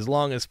tight as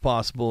long as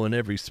possible in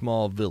every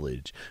small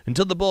village,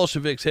 until the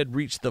Bolsheviks had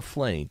reached the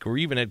flank or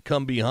even had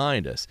come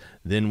behind us.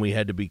 Then we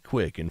had to be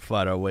quick and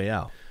fight our way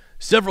out.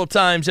 Several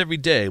times every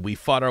day we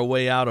fought our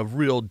way out of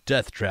real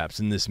death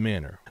traps in this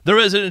manner. The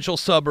residential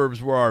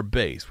suburbs were our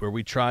base, where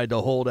we tried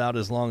to hold out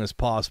as long as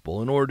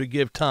possible in order to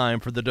give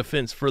time for the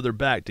defense further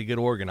back to get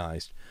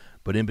organized.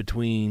 But in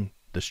between,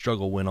 the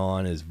struggle went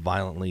on as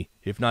violently,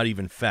 if not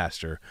even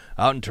faster,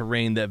 out in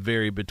terrain that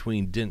varied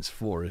between dense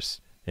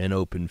forests and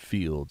open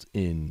fields."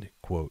 End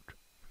quote.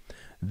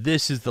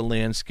 This is the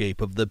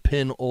landscape of the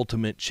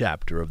penultimate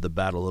chapter of the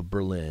Battle of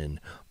Berlin.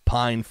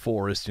 Pine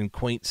forest and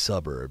quaint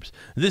suburbs.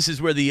 This is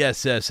where the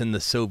SS and the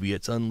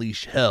Soviets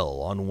unleash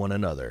hell on one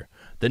another.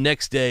 The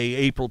next day,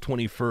 April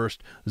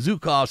 21st,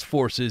 Zhukov's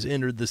forces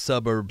entered the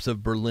suburbs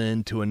of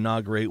Berlin to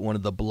inaugurate one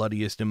of the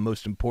bloodiest and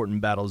most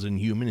important battles in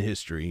human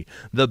history,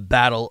 the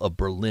Battle of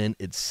Berlin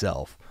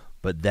itself.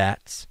 But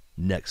that's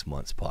next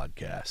month's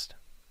podcast.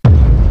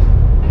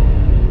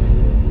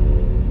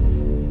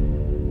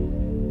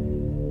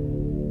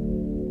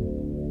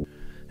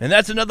 And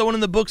that's another one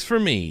in the books for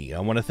me. I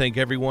want to thank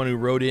everyone who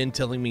wrote in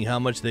telling me how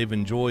much they've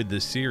enjoyed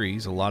this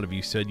series. A lot of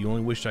you said you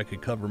only wished I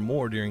could cover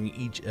more during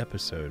each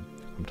episode.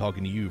 I'm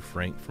talking to you,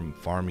 Frank, from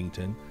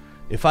Farmington.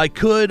 If I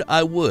could,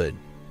 I would.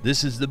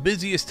 This is the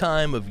busiest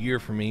time of year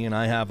for me, and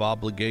I have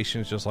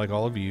obligations just like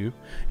all of you.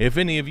 If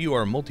any of you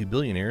are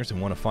multi-billionaires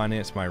and want to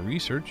finance my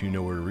research, you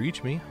know where to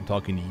reach me. I'm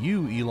talking to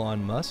you,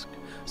 Elon Musk.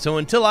 So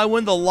until I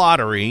win the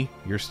lottery,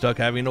 you're stuck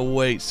having to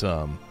wait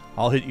some.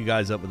 I'll hit you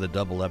guys up with a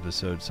double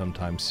episode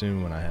sometime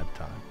soon when I have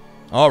time.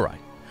 All right.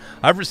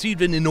 I've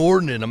received an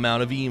inordinate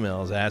amount of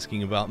emails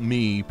asking about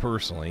me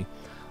personally.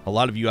 A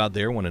lot of you out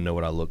there want to know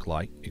what I look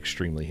like,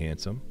 extremely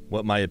handsome,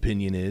 what my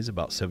opinion is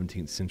about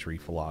 17th century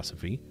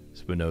philosophy,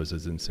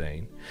 Spinoza's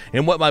insane,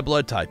 and what my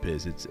blood type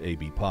is, it's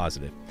AB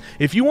positive.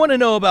 If you want to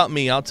know about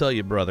me, I'll tell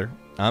you, brother.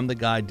 I'm the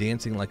guy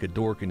dancing like a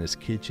dork in his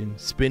kitchen,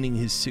 spinning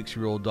his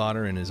 6-year-old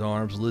daughter in his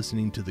arms,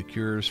 listening to The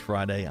Cure's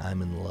Friday,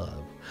 I'm in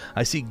Love.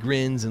 I see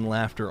grins and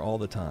laughter all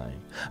the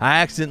time.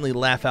 I accidentally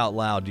laugh out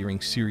loud during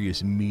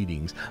serious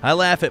meetings. I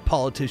laugh at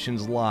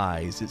politicians'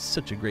 lies. It's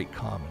such a great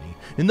comedy.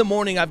 In the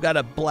morning, I've got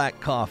a black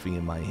coffee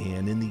in my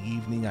hand. In the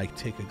evening, I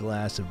take a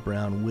glass of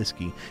brown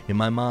whiskey. In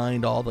my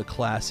mind, all the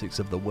classics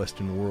of the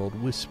Western world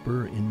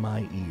whisper in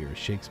my ear.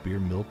 Shakespeare,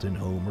 Milton,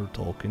 Homer,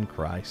 Tolkien,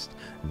 Christ.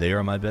 They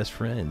are my best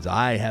friends.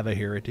 I have a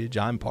heritage.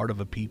 I'm part of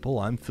a people.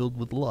 I'm filled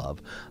with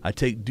love. I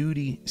take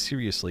duty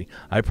seriously.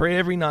 I pray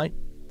every night.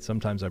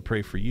 Sometimes I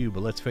pray for you,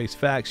 but let's face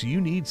facts.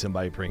 You need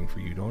somebody praying for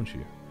you, don't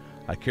you?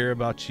 I care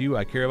about you.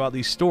 I care about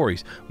these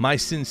stories. My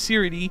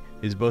sincerity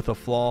is both a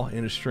flaw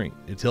and a strength.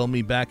 It's held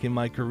me back in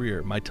my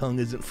career. My tongue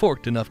isn't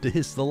forked enough to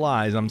hiss the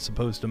lies I'm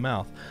supposed to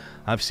mouth.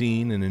 I've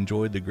seen and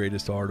enjoyed the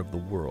greatest art of the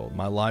world.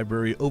 My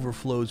library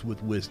overflows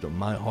with wisdom.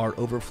 My heart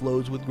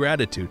overflows with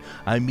gratitude.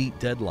 I meet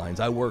deadlines.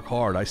 I work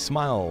hard. I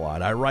smile a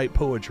lot. I write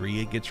poetry.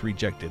 It gets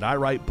rejected. I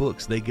write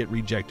books. They get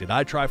rejected.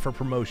 I try for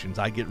promotions.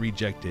 I get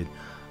rejected.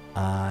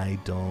 I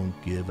don't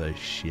give a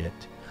shit.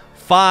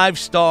 5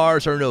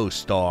 stars or no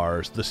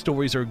stars. The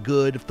stories are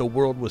good if the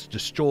world was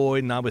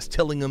destroyed and I was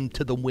telling them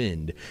to the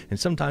wind. And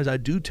sometimes I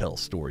do tell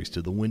stories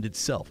to the wind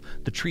itself.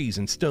 The trees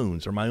and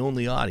stones are my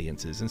only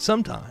audiences. And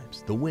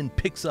sometimes the wind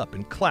picks up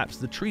and claps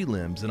the tree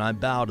limbs and I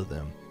bow to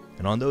them.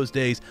 And on those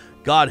days,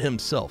 God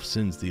himself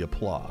sends the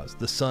applause.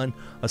 The sun,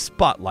 a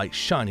spotlight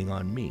shining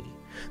on me.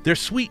 There's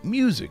sweet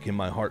music in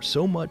my heart,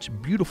 so much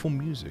beautiful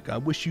music. I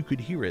wish you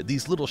could hear it.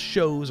 These little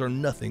shows are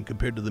nothing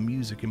compared to the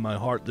music in my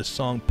heart, the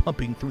song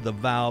pumping through the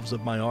valves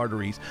of my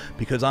arteries,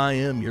 because I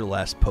am your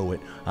last poet.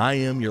 I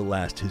am your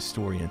last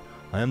historian.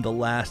 I am the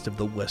last of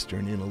the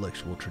Western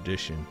intellectual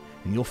tradition.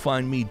 And you'll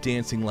find me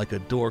dancing like a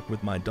dork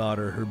with my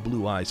daughter, her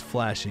blue eyes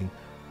flashing,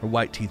 her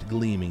white teeth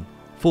gleaming,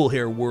 full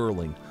hair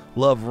whirling,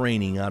 love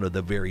raining out of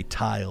the very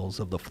tiles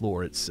of the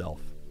floor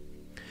itself.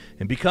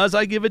 And because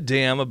I give a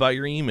damn about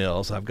your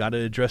emails, I've got to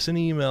address an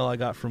email I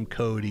got from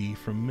Cody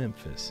from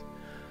Memphis.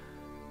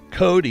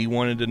 Cody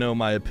wanted to know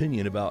my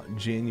opinion about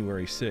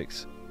January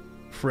 6th.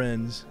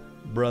 Friends,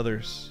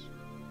 brothers,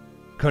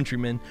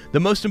 countrymen, the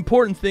most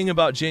important thing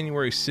about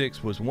January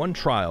 6th was one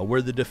trial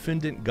where the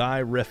defendant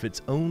Guy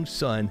Reffitt's own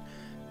son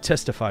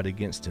testified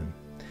against him.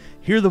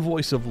 Hear the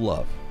voice of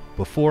love.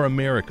 Before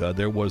America,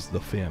 there was the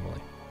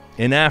family.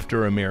 And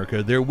after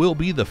America, there will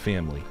be the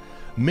family.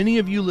 Many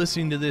of you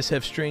listening to this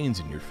have strains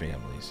in your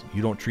families.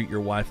 You don't treat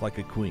your wife like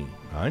a queen.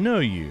 I know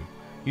you.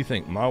 You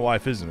think, my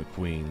wife isn't a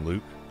queen,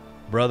 Luke.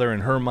 Brother, in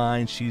her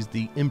mind, she's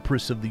the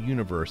empress of the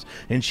universe,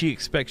 and she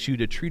expects you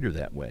to treat her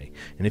that way.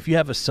 And if you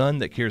have a son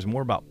that cares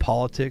more about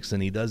politics than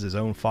he does his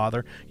own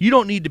father, you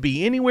don't need to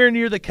be anywhere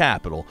near the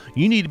Capitol.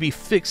 You need to be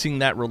fixing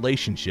that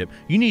relationship.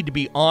 You need to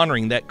be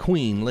honoring that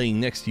queen laying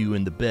next to you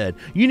in the bed.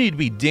 You need to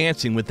be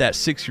dancing with that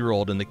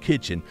 6-year-old in the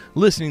kitchen,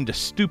 listening to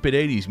stupid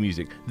 80s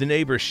music, the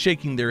neighbors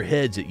shaking their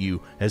heads at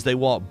you as they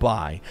walk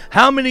by.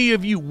 How many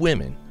of you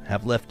women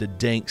have left a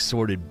dank,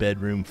 sordid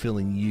bedroom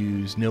feeling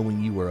used,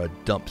 knowing you were a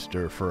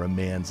dumpster for a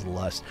man's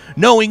lust,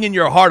 knowing in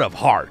your heart of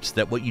hearts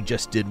that what you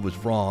just did was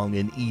wrong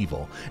and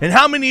evil? And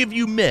how many of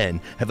you men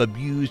have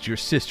abused your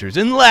sisters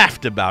and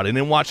laughed about it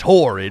and watched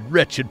horrid,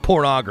 wretched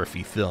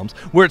pornography films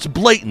where it's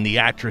blatant the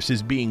actress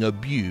is being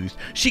abused?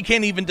 She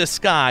can't even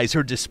disguise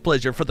her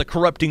displeasure for the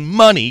corrupting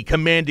money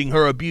commanding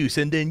her abuse,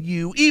 and then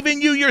you,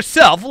 even you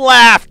yourself,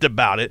 laughed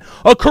about it.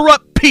 A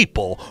corrupt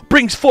people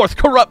brings forth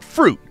corrupt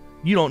fruit.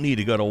 You don't need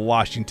to go to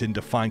Washington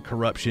to find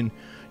corruption.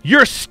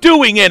 You're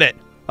stewing in it.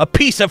 A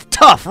piece of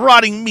tough,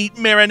 rotting meat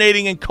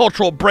marinating in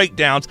cultural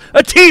breakdowns.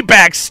 A tea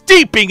bag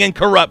steeping in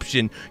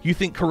corruption. You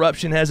think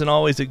corruption hasn't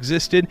always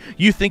existed?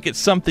 You think it's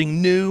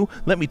something new?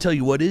 Let me tell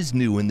you what is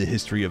new in the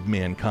history of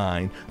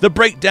mankind. The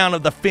breakdown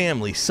of the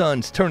family,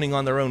 sons turning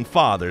on their own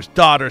fathers,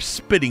 daughters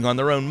spitting on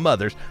their own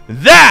mothers.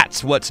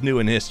 That's what's new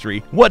in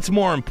history. What's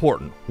more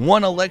important,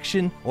 one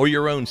election or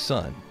your own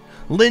son?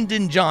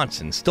 Lyndon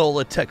Johnson stole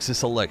a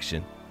Texas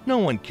election. No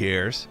one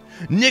cares.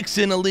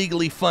 Nixon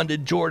illegally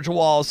funded George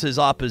Wallace's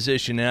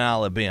opposition in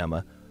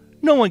Alabama.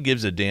 No one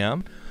gives a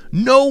damn.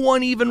 No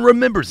one even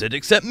remembers it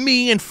except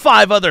me and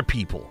 5 other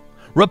people.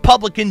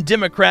 Republican,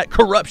 Democrat,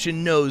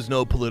 corruption knows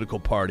no political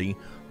party.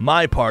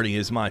 My party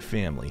is my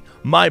family.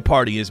 My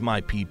party is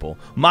my people.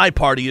 My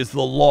party is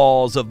the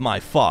laws of my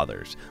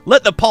fathers.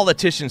 Let the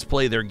politicians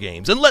play their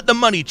games and let the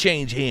money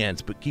change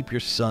hands, but keep your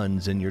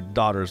sons and your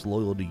daughters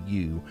loyal to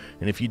you.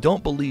 And if you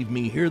don't believe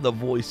me, hear the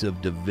voice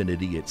of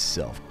divinity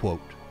itself. Quote,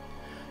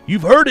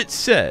 "You've heard it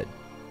said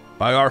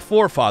by our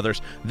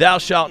forefathers, thou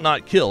shalt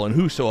not kill, and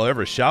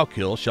whosoever shall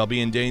kill shall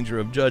be in danger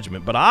of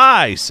judgment. But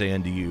I say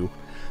unto you,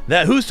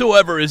 that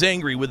whosoever is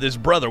angry with his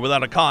brother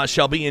without a cause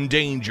shall be in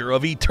danger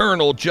of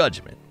eternal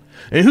judgment.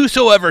 And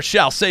whosoever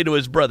shall say to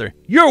his brother,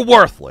 you're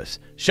worthless,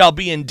 shall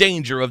be in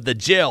danger of the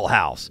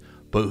jailhouse.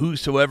 But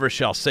whosoever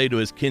shall say to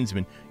his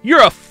kinsman,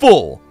 you're a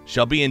fool,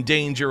 shall be in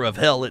danger of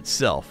hell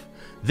itself.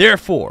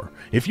 Therefore,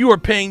 if you are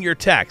paying your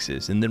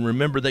taxes, and then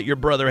remember that your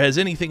brother has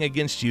anything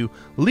against you,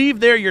 leave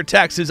there your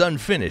taxes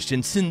unfinished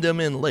and send them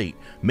in late.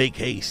 Make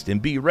haste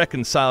and be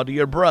reconciled to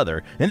your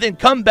brother, and then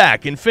come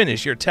back and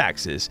finish your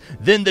taxes.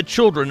 Then the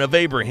children of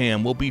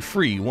Abraham will be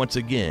free once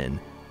again.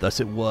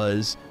 Thus it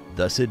was,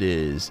 thus it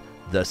is,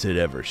 thus it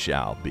ever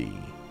shall be.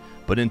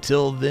 But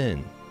until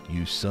then,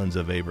 you sons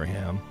of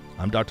Abraham,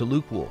 I'm Dr.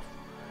 Luke Wolf,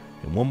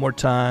 and one more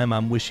time,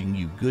 I'm wishing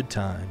you good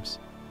times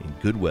and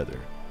good weather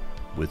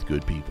with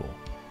good people.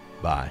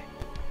 Bye.